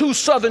where the 2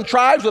 southern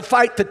tribes would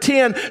fight the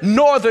 10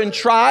 northern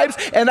tribes.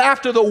 And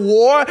after the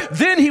war,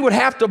 then he would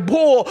have to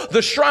pull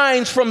the shrine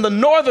from the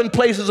northern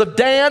places of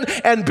Dan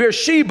and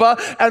Beersheba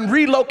and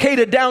relocate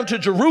it down to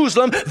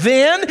Jerusalem.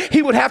 Then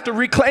he would have to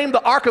reclaim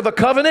the Ark of the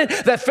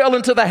Covenant that fell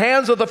into the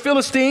hands of the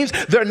Philistines,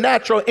 their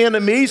natural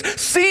enemies,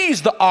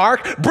 seize the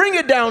Ark, bring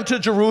it down to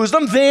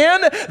Jerusalem.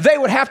 Then they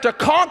would have to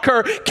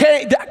conquer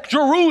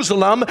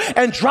Jerusalem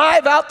and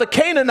drive out the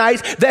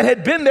Canaanites that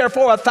had been there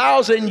for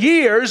 1,000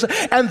 years.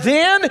 And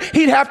then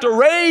he'd have to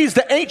raise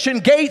the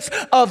ancient gates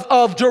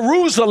of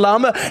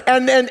Jerusalem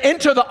and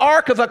enter the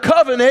Ark of the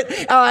Covenant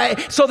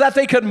so that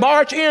they could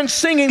march in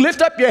singing,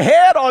 "Lift up your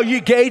head, all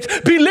ye gates,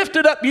 be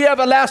lifted up, ye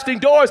everlasting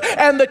doors,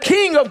 and the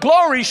King of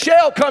glory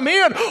shall come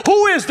in."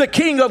 Who is the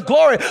King of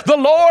glory? The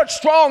Lord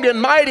strong and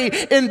mighty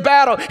in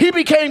battle. He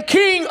became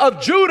king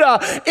of Judah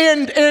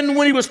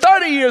when he was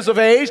 30 years of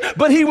age,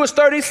 but he was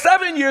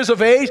 37 years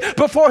of age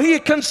before he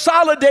had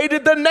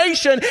consolidated the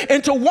nation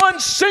into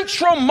one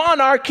central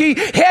monarchy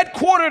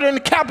headquartered in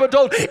the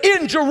capital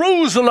in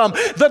Jerusalem.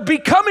 The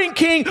becoming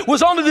king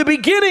was only the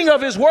beginning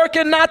of his work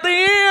and not the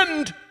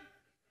end.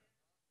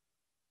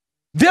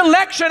 The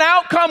election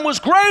outcome was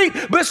great,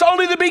 but it's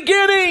only the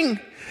beginning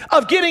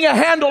of getting a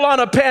handle on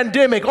a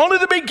pandemic, only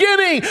the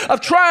beginning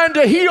of trying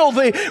to heal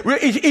the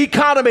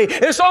economy.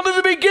 It's only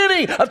the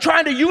beginning of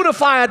trying to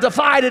unify a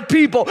divided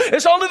people.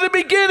 It's only the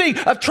beginning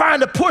of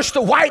trying to push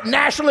the white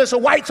nationalists or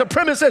white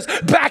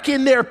supremacists back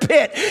in their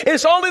pit.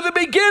 It's only the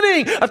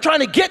beginning of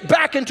trying to get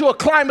back into a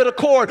climate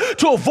accord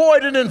to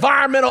avoid an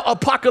environmental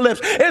apocalypse.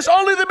 It's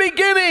only the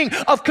beginning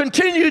of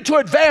continuing to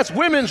advance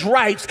women's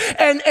rights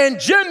and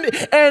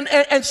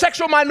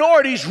sexual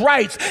minorities'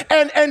 rights,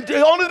 and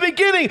only the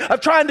beginning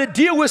of trying to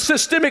deal with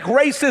systemic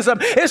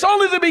racism. It's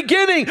only the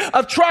beginning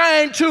of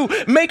trying to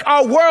make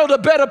our world a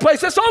better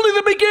place. It's only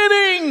the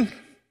beginning.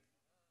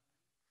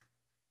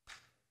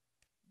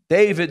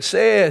 David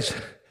says,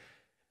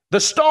 the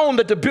stone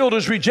that the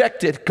builders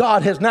rejected,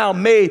 God has now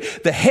made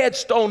the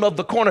headstone of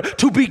the corner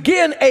to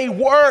begin a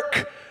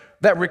work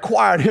that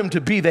required him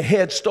to be the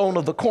headstone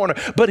of the corner.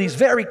 But he's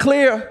very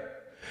clear.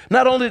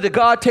 Not only did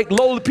God take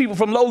lowly people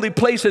from lowly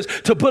places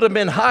to put them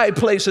in high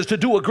places to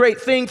do a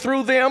great thing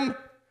through them,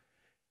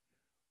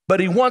 but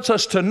he wants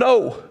us to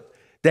know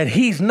that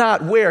he's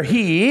not where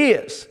he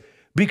is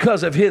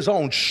because of his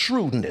own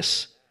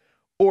shrewdness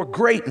or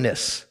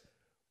greatness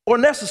or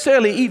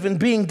necessarily even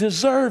being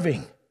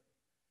deserving.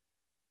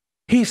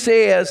 He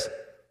says,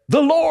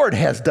 the Lord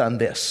has done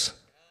this,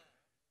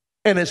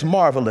 and it's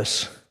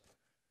marvelous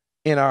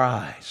in our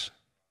eyes.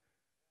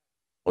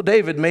 Well,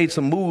 David made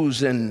some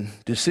moves and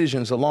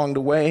decisions along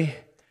the way,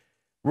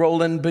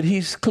 Roland, but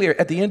he's clear.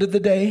 At the end of the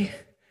day,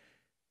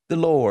 the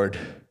Lord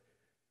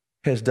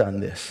has done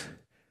this.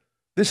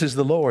 This is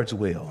the Lord's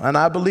will. And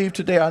I believe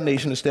today our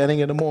nation is standing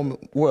in a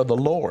moment where the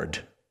Lord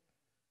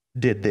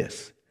did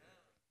this.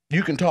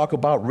 You can talk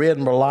about red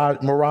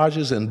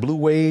mirages and blue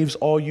waves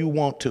all you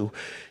want to.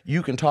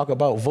 You can talk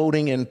about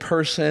voting in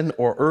person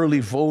or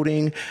early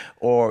voting,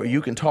 or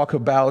you can talk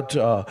about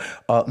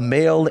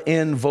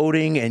mail-in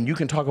voting, and you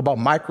can talk about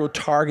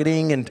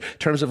micro-targeting in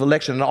terms of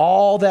election, and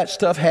all that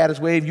stuff had its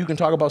wave. You can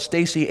talk about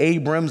Stacey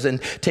Abrams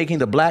and taking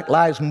the Black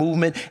Lives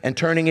Movement and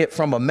turning it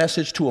from a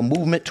message to a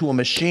movement to a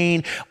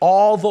machine.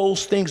 All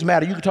those things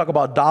matter. You can talk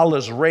about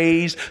dollars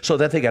raised so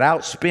that they could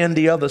outspend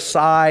the other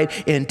side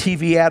in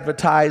TV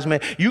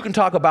advertisement. You can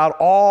talk about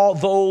all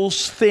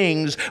those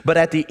things, but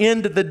at the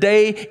end of the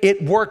day,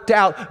 it worked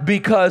out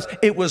because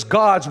it was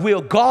God's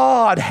will.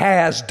 God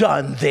has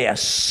done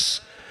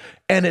this,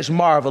 and it's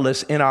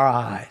marvelous in our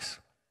eyes.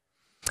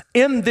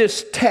 In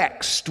this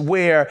text,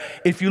 where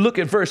if you look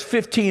at verse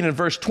 15 and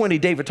verse 20,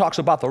 David talks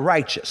about the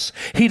righteous.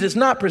 He does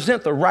not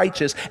present the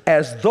righteous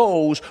as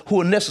those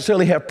who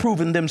necessarily have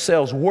proven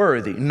themselves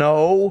worthy.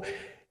 No.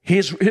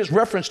 His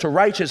reference to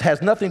righteous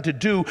has nothing to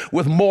do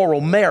with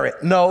moral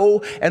merit.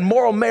 No, and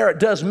moral merit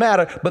does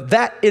matter, but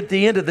that at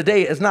the end of the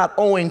day is not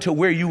owing to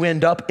where you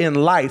end up in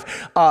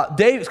life.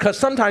 Because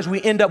sometimes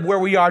we end up where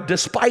we are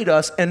despite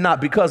us and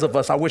not because of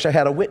us. I wish I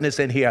had a witness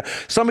in here.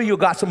 Some of you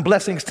got some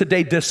blessings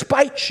today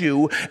despite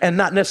you and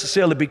not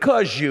necessarily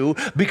because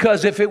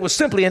if it was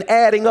simply an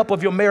adding up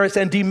of your merits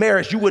and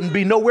demerits, you wouldn't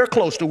be nowhere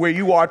close to where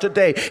you are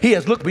today. He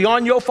has looked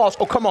beyond your faults.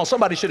 Oh, come on,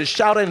 somebody should have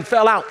shouted and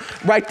fell out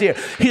right there.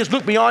 He has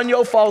looked beyond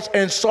your faults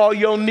and saw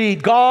your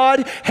need.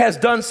 God has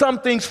done some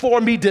things for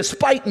me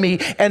despite me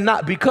and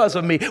not because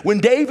of me. When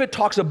David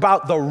talks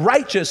about the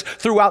righteous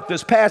throughout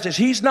this passage,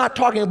 he's not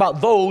talking about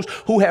those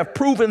who have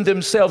proven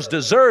themselves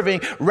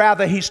deserving.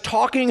 Rather, he's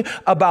talking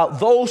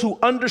about those who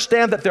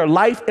understand that their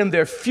life and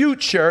their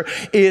future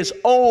is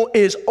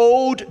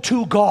owed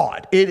to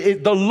God.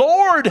 The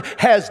Lord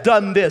has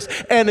done this,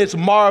 and it's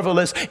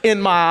marvelous in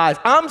my eyes.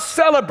 I'm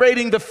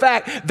celebrating the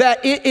fact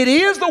that it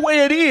is the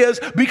way it is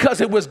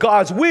because it was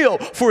God's will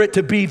for it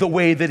to be the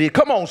way that it.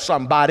 Come on,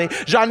 somebody.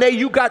 Janae,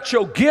 you got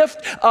your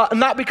gift,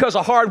 not because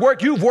of hard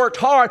work. You've worked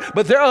hard,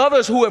 but there are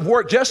others who have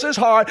worked just as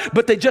hard,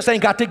 but they just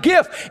ain't got the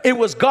gift. It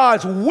was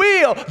God's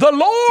will. The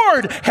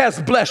Lord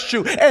has blessed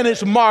you, and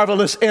it's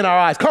marvelous in our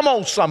eyes. Come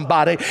on,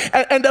 somebody.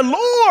 And the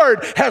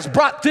Lord has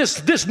brought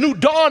this new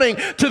dawning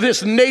to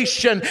this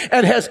nation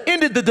and has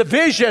ended the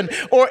division,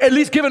 or at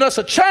least given us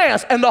a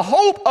chance and the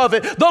hope of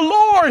it. The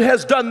Lord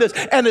has done this,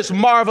 and it's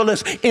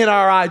marvelous in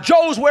our eyes.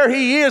 Joe's where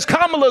he is,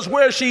 Kamala's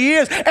where she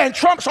is, and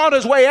Trump's on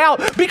his way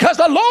out because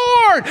the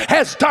Lord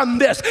has done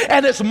this,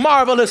 and it's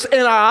marvelous in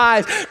our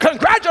eyes.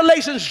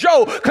 Congratulations,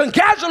 Joe.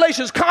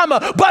 Congratulations,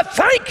 Kama. But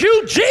thank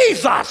you,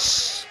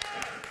 Jesus.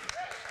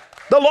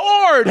 The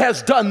Lord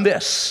has done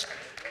this.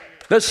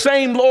 The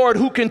same Lord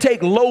who can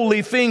take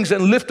lowly things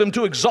and lift them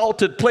to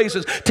exalted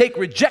places, take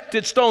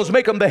rejected stones,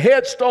 make them the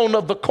headstone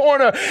of the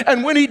corner.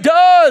 And when he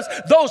does,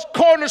 those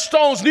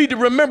cornerstones need to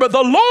remember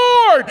the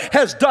Lord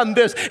has done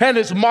this, and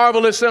it's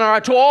marvelous in our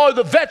eyes. To all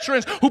the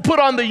veterans who put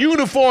on the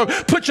uniform,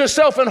 put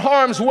yourself in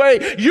harm's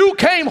way. You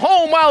came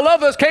home while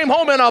others came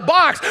home in a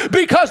box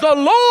because the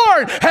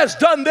Lord has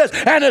done this,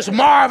 and it's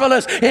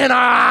marvelous in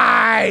our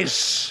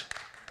eyes.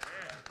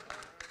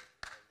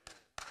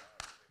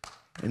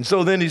 And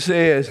so then he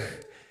says,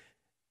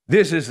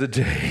 this is the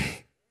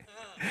day.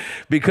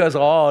 Because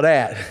of all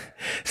that.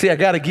 See, I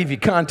got to give you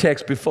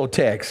context before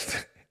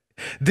text.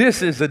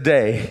 This is the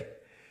day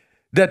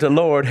that the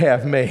Lord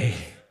hath made.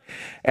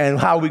 And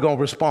how are we going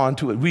to respond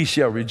to it? We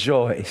shall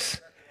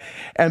rejoice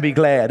and be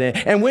glad.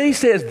 And when he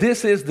says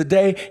this is the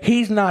day,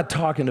 he's not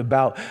talking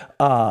about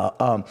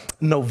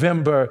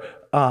November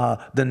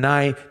the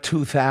 9th,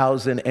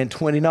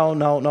 2020.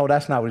 No,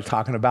 that's not what he's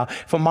talking about.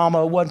 For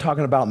Mama, it wasn't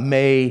talking about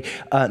May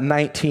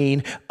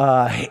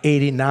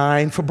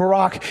 1989. For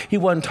Barack, he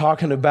wasn't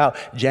talking about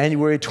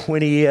January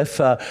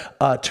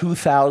 20th,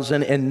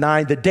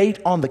 2009. The date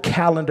on the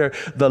calendar,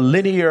 the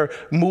linear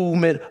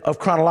movement of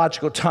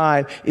chronological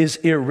time is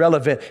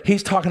irrelevant.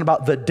 He's talking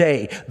about the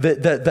day,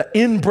 the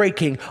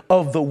inbreaking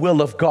of the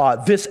will of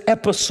God, this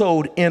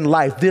episode in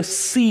life, this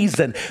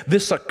season,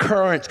 this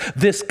occurrence,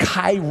 this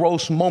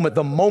kairos moment,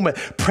 the moment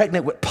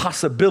pregnant with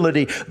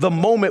possibility, the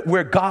moment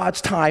where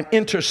God's time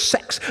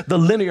intersects the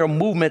linear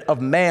movement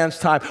of man's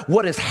time.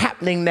 What is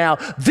happening now?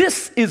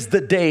 This is the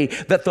day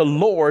that the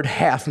Lord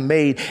hath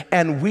made,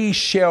 and we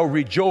shall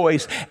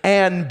rejoice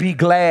and be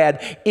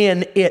glad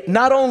in it.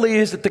 Not only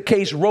is it the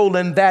case,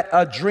 Roland, that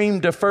a dream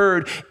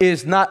deferred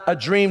is not a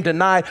dream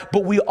denied,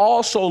 but we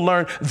also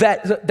learn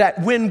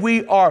that when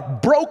we are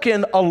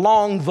broken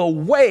along the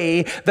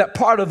way, that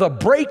part of the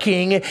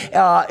breaking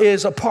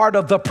is a part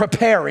of the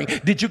preparing.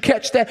 Did you catch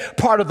that?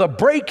 Part of the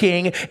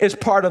breaking is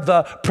part of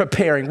the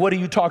preparing. What are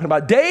you talking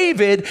about?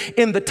 David,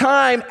 in the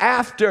time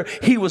after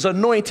he was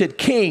anointed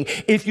king,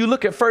 if you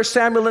look at 1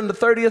 Samuel in the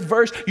 30th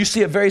verse, you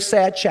see a very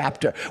sad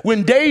chapter.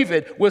 When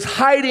David was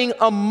hiding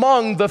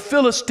among the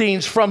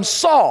Philistines from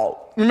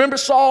Saul. Remember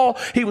Saul?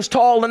 He was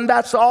tall, and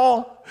that's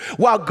all.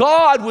 While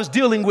God was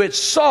dealing with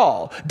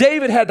Saul,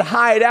 David had to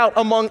hide out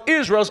among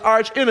Israel's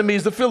arch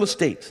enemies, the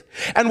Philistines.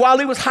 And while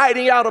he was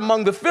hiding out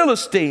among the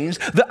Philistines,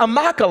 the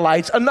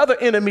Amalekites, another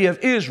enemy of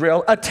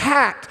Israel,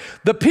 attacked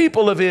the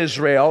people of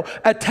Israel,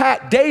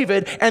 attacked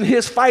David and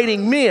his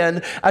fighting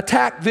men,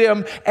 attacked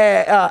them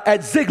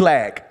at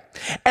Ziklag.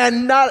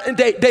 And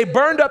they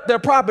burned up their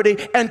property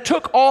and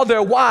took all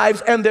their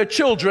wives and their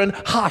children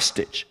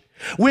hostage.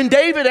 When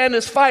David and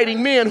his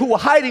fighting men, who were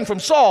hiding from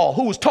Saul,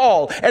 who was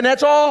tall, and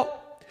that's all,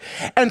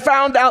 and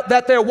found out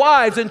that their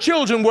wives and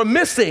children were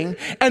missing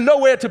and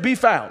nowhere to be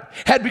found,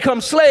 had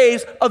become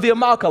slaves of the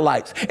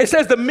Amalekites. It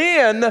says the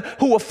men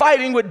who were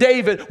fighting with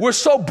David were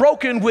so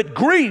broken with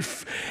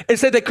grief, it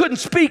said they couldn't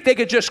speak, they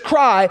could just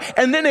cry,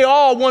 and then they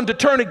all wanted to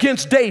turn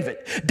against David.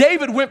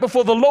 David went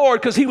before the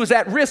Lord because he was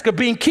at risk of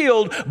being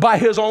killed by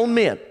his own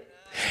men.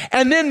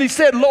 And then he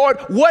said, Lord,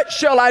 what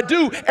shall I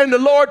do? And the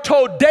Lord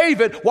told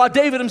David, while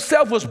David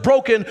himself was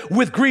broken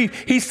with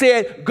grief, he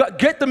said,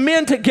 get the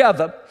men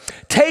together,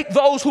 take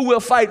those who will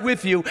fight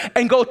with you,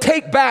 and go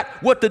take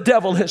back what the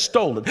devil has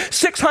stolen.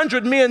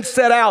 600 men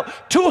set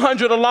out,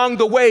 200 along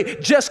the way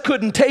just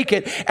couldn't take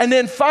it. And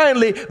then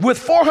finally, with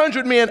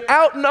 400 men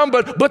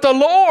outnumbered, but the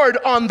Lord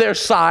on their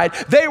side,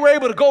 they were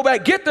able to go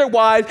back, get their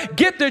wives,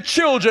 get their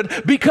children,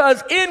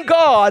 because in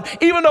God,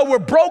 even though we're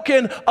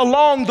broken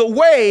along the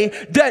way,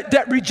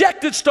 that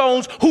rejected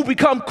stones who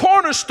become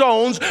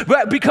cornerstones,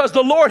 because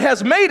the Lord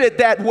has made it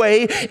that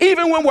way,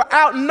 even when we're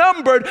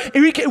outnumbered,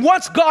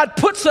 once God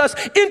puts us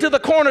into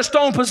the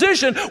cornerstone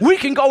position, we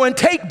can go and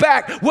take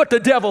back what the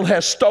devil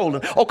has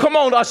stolen. Oh, come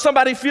on,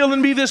 somebody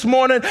feeling me this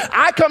morning?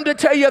 I come to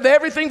tell you that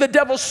everything the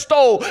devil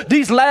stole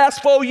these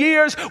last 4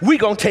 years, we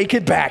gonna take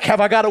it back.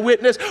 Have I got a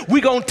witness?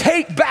 We gonna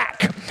take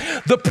back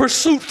the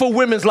pursuit for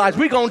women's lives.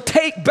 We gonna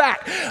take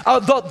back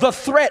the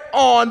threat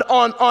on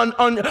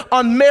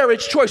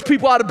marriage choice.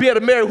 People ought to be able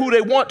to marry who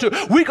they want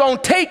to. We gonna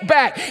take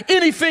back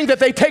anything that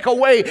they take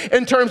away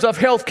in terms of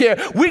health care.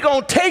 We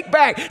gonna take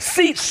back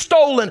seats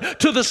stolen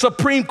to the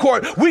Supreme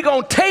Court. We're going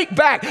to take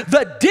back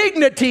the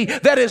dignity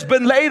that has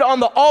been laid on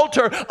the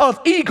altar of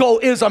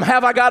egoism.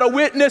 Have I got a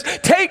witness?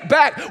 Take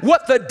back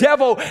what the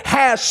devil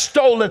has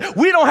stolen.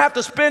 We don't have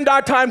to spend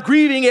our time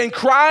grieving and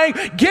crying.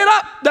 Get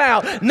up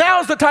now.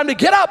 Now's the time to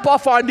get up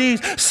off our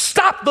knees,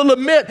 stop the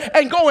lament,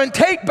 and go and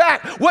take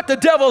back what the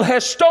devil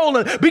has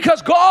stolen,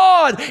 because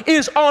God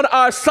is on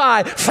our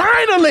side.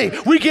 Finally,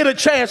 we get a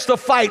chance to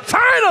fight.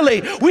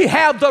 Finally, we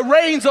have the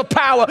reins of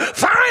power.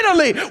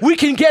 Finally, we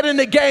can get in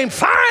the game.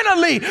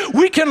 Finally,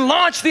 we can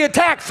launch the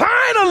attack.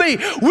 Finally,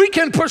 we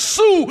can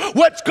pursue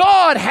what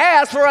God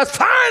has for us.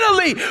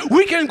 Finally,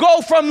 we can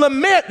go from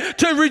lament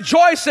to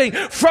rejoicing,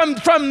 from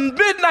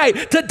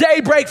midnight to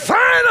daybreak.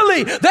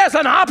 Finally, there's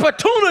an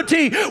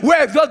opportunity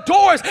where the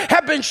doors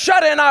have been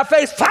shut in our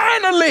face.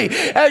 Finally,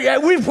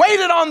 we've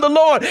waited on the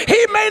Lord.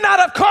 He may not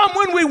have come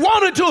when we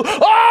wanted to.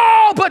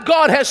 Oh, but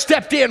God has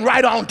stepped in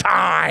right on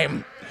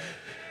time.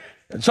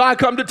 And so I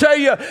come to tell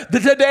you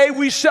that today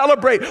we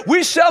celebrate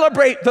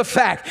the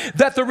fact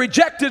that the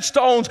rejected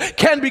stones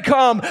can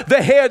become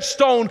the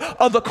headstone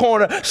of the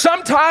corner.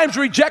 Sometimes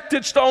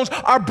rejected stones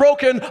are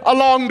broken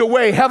along the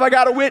way. Have I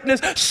got a witness?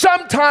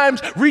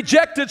 Sometimes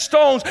rejected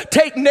stones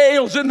take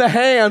nails in the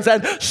hands,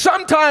 and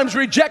sometimes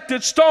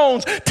rejected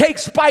stones take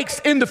spikes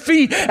in the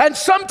feet, and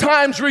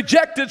sometimes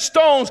rejected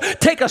stones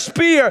take a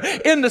spear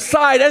in the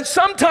side, and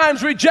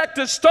sometimes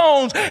rejected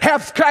stones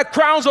have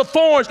crowns of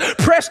thorns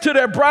pressed to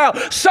their brow.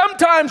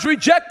 Sometimes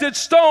rejected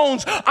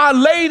stones are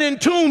laid in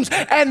tombs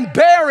and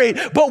buried,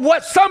 but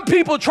what some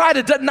people try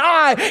to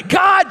deny,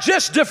 God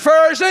just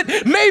defers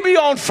it, maybe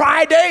on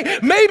Friday,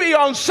 maybe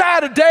on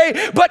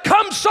Saturday, but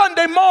come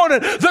Sunday morning,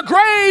 the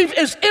grave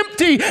is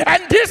empty,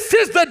 and this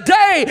is the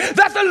day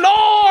that the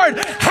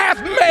Lord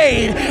hath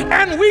made,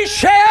 and we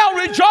shall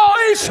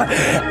rejoice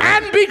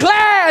and be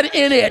glad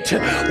in it.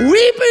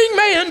 Weeping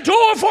may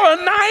endure for a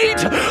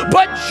night,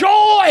 but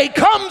joy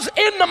comes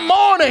in the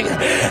morning.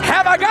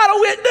 Have I got a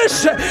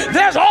witness?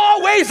 There's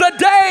always a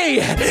day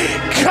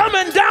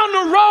coming down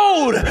the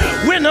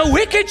road when the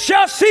wicked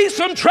shall cease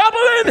from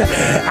troubling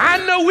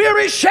and the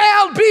weary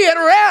shall be at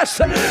rest.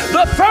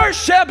 The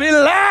first shall be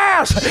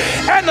last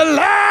and the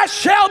last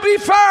shall be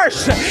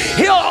first.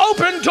 He'll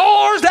open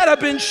doors that have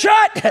been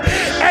shut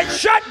and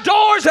shut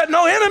doors that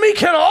no enemy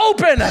can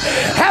open.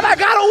 Have I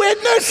got a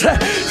witness?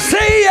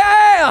 Say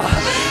yeah.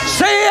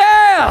 Say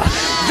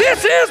yeah.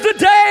 This is the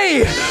day.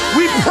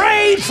 We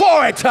prayed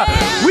for it.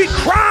 We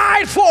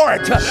cried for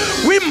it.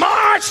 We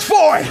marched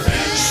for it.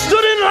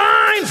 Stood in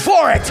line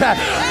for it.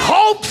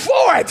 Hoped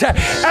for it.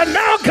 And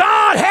now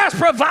God has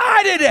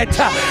provided it.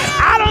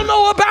 I don't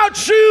know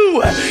about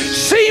you.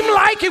 Seemed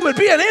like it would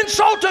be an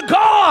insult to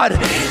God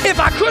if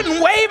I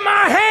couldn't wave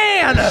my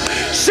hand.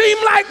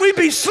 Seemed like we'd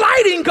be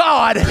slighting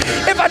God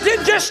if I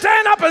didn't just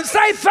stand up and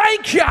say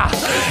thank you.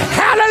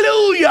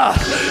 Hallelujah.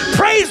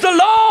 Praise the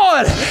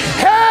Lord.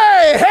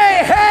 Hey,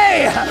 hey, hey.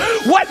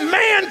 What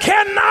man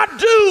cannot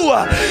do,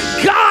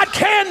 God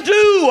can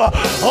do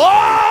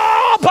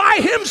all by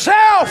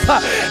himself.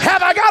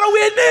 Have I got a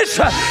witness?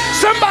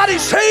 Somebody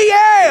say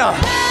yeah.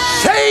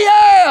 Say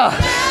yeah.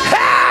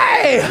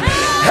 Hey!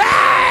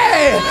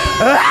 Hey!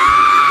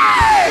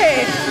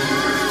 Hey!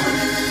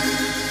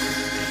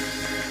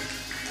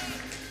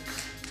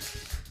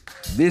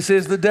 This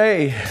is the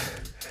day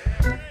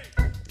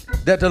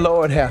that the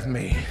Lord hath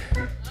made.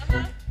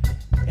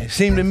 It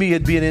seemed to me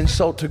it'd be an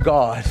insult to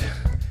God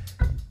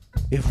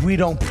if we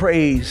don't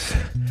praise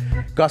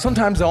God.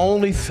 Sometimes the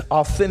only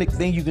authentic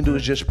thing you can do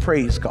is just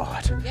praise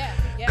God.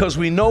 Because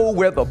we know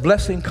where the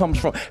blessing comes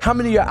from. How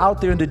many of you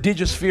out there in the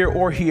digisphere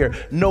or here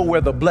know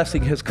where the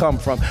blessing has come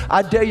from?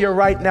 I dare you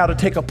right now to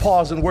take a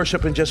pause in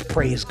worship and just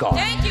praise God.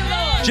 Thank you,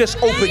 Lord.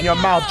 Just open your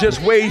mouth.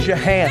 Just wave your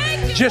hand.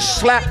 Just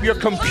slap your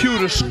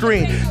computer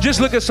screen. Just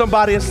look at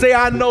somebody and say,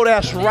 I know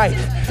that's right.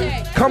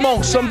 Come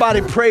on,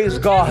 somebody praise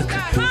God.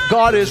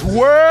 God is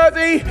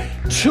worthy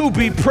to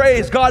be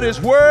praised. God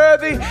is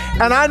worthy.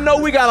 And I know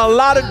we got a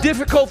lot of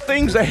difficult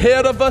things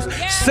ahead of us.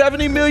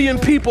 70 million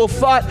people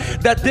thought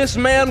that this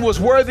man was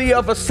worthy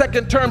of a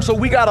second term, so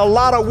we got a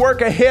lot of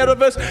work ahead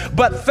of us.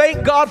 But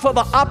thank God for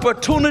the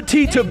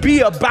opportunity to be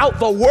about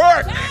the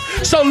work.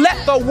 So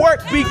let the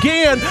work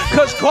begin,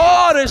 because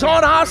God is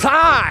on our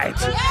side.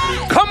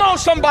 Come on,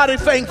 somebody,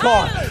 thank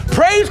God.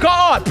 Praise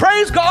God.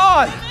 Praise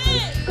God.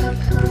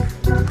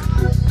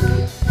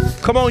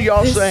 Come on,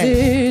 y'all, sing. This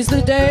is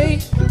the day.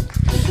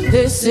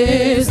 This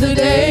is the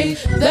day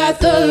that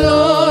the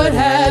Lord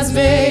has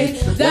made.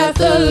 That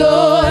the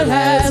Lord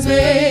has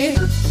made.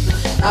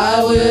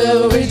 I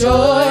will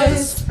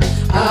rejoice.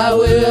 I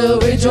will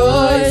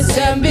rejoice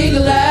and be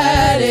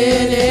glad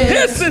in it.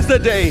 This is the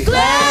day.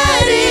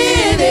 Glad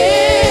in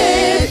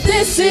it.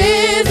 This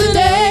is the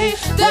day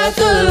that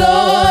the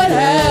Lord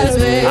has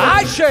made.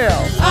 I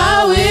shall.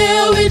 I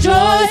will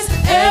rejoice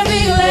and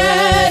be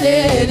glad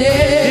in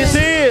it.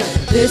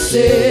 This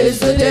is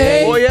the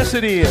day. Oh, yes,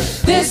 it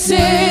is. This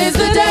is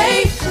the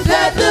day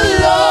that the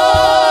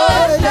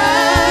Lord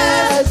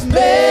has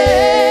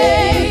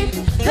made.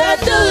 That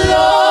the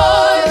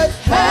Lord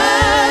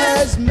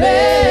has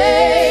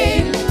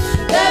made.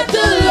 That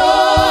the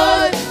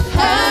Lord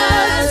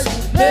has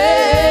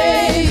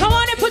made. Come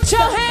on and put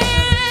your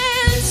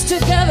hands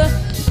together.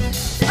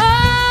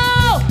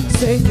 Oh,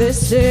 say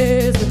this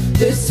is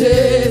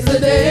the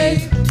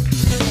day.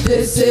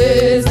 This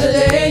is the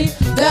day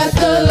that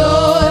the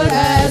Lord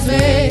has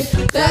made.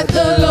 That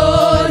the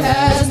Lord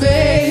has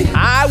made.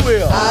 I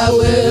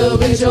will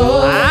rejoice.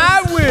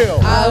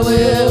 I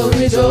will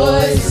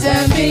rejoice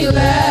and be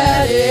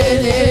glad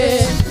in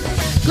it.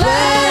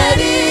 Glad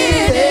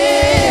in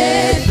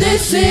it.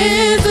 This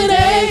is the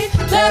day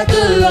that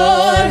the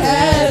Lord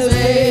has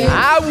made.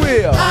 I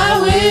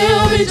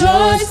will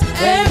rejoice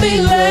and be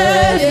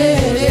glad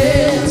in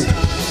it.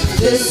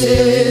 This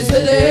is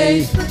the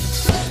day.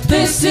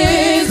 This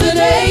is the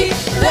day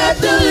that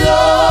the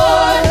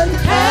Lord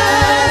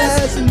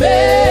has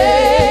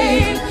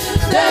made.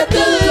 That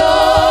the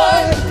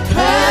Lord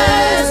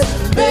has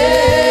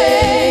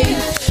made.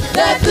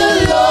 That the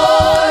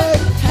Lord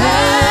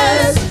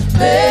has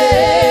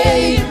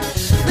made.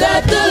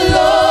 That the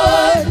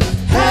Lord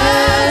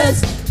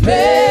has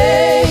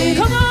made.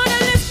 Come on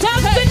and lift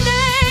up the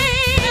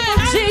name of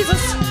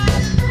Jesus.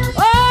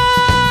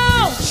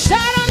 Oh,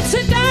 shout unto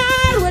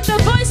God with the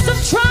voice of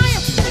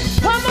triumph.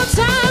 One more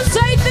time,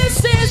 say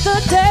this is the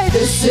day.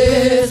 This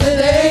is the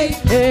day.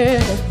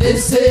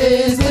 This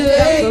is the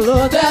day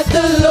that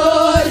the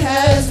Lord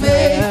has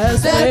made.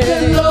 That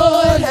the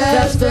Lord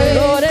has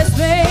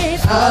made.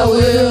 I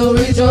will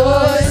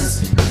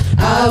rejoice.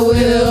 I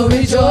will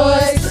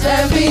rejoice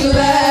and be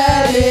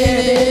glad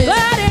in it.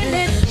 Glad in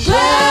it.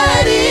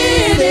 Glad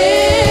in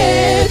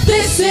it.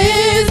 This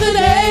is the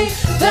day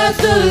that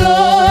the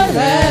Lord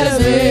has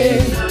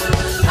made.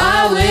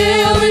 I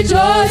will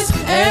rejoice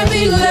and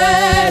be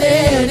glad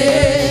in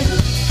it.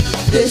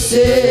 This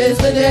is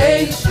the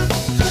day.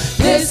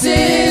 This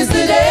is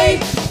the day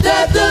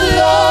that the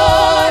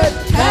Lord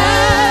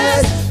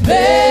has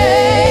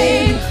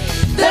made.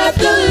 That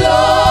the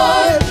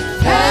Lord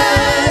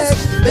has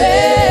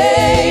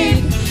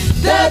made.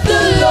 That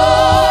the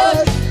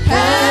Lord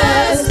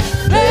has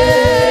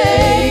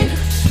made.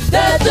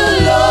 That the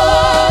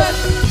Lord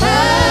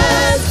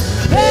has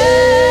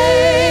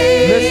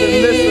made.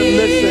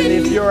 Listen.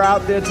 If you're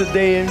out there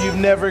today and you've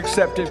never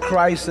accepted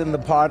Christ and the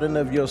pardon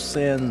of your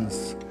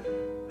sins,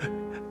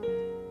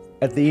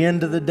 at the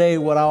end of the day,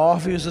 what I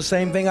offer you is the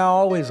same thing I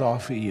always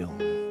offer you,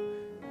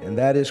 and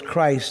that is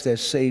Christ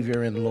as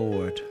Savior and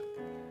Lord.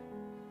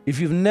 If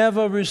you've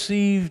never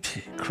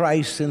received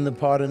Christ in the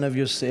pardon of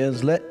your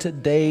sins, let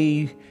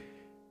today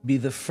be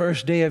the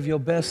first day of your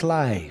best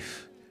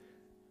life,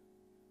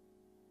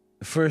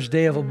 the first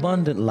day of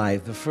abundant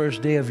life, the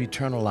first day of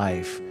eternal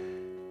life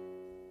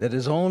that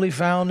is only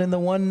found in the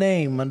one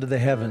name under the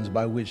heavens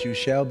by which you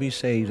shall be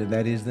saved, and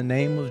that is the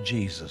name of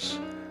Jesus.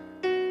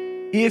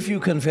 If you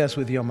confess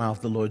with your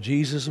mouth the Lord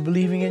Jesus,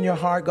 believing in your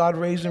heart God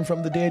raised him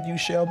from the dead, you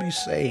shall be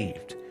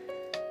saved.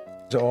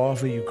 So I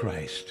offer you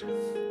Christ.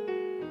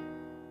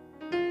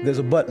 There's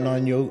a button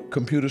on your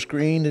computer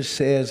screen that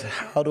says,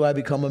 how do I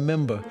become a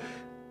member?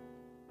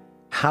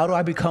 How do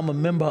I become a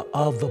member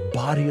of the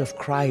body of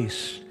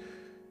Christ?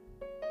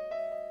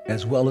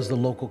 as well as the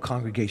local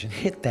congregation.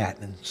 Hit that,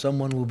 and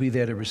someone will be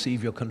there to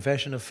receive your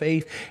confession of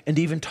faith and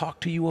even talk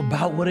to you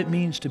about what it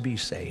means to be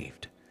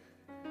saved.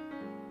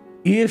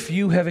 If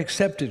you have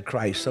accepted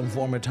Christ some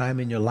form or time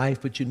in your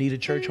life, but you need a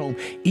church home,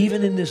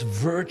 even in this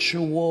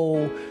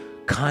virtual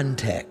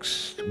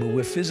context where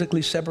we're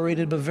physically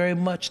separated but very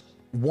much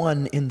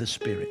one in the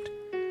spirit,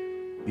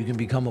 you can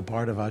become a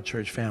part of our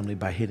church family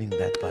by hitting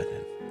that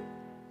button.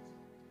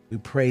 We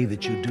pray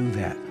that you do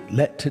that.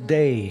 Let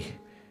today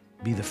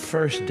be the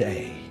first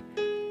day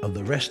of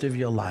the rest of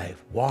your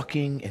life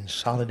walking in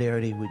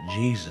solidarity with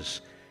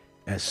Jesus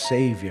as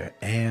Savior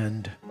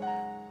and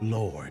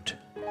Lord.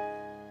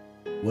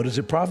 What does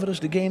it profit us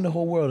to gain the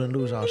whole world and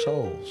lose our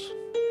souls?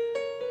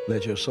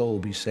 Let your soul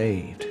be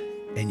saved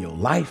and your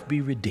life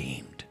be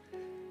redeemed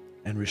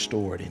and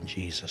restored in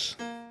Jesus.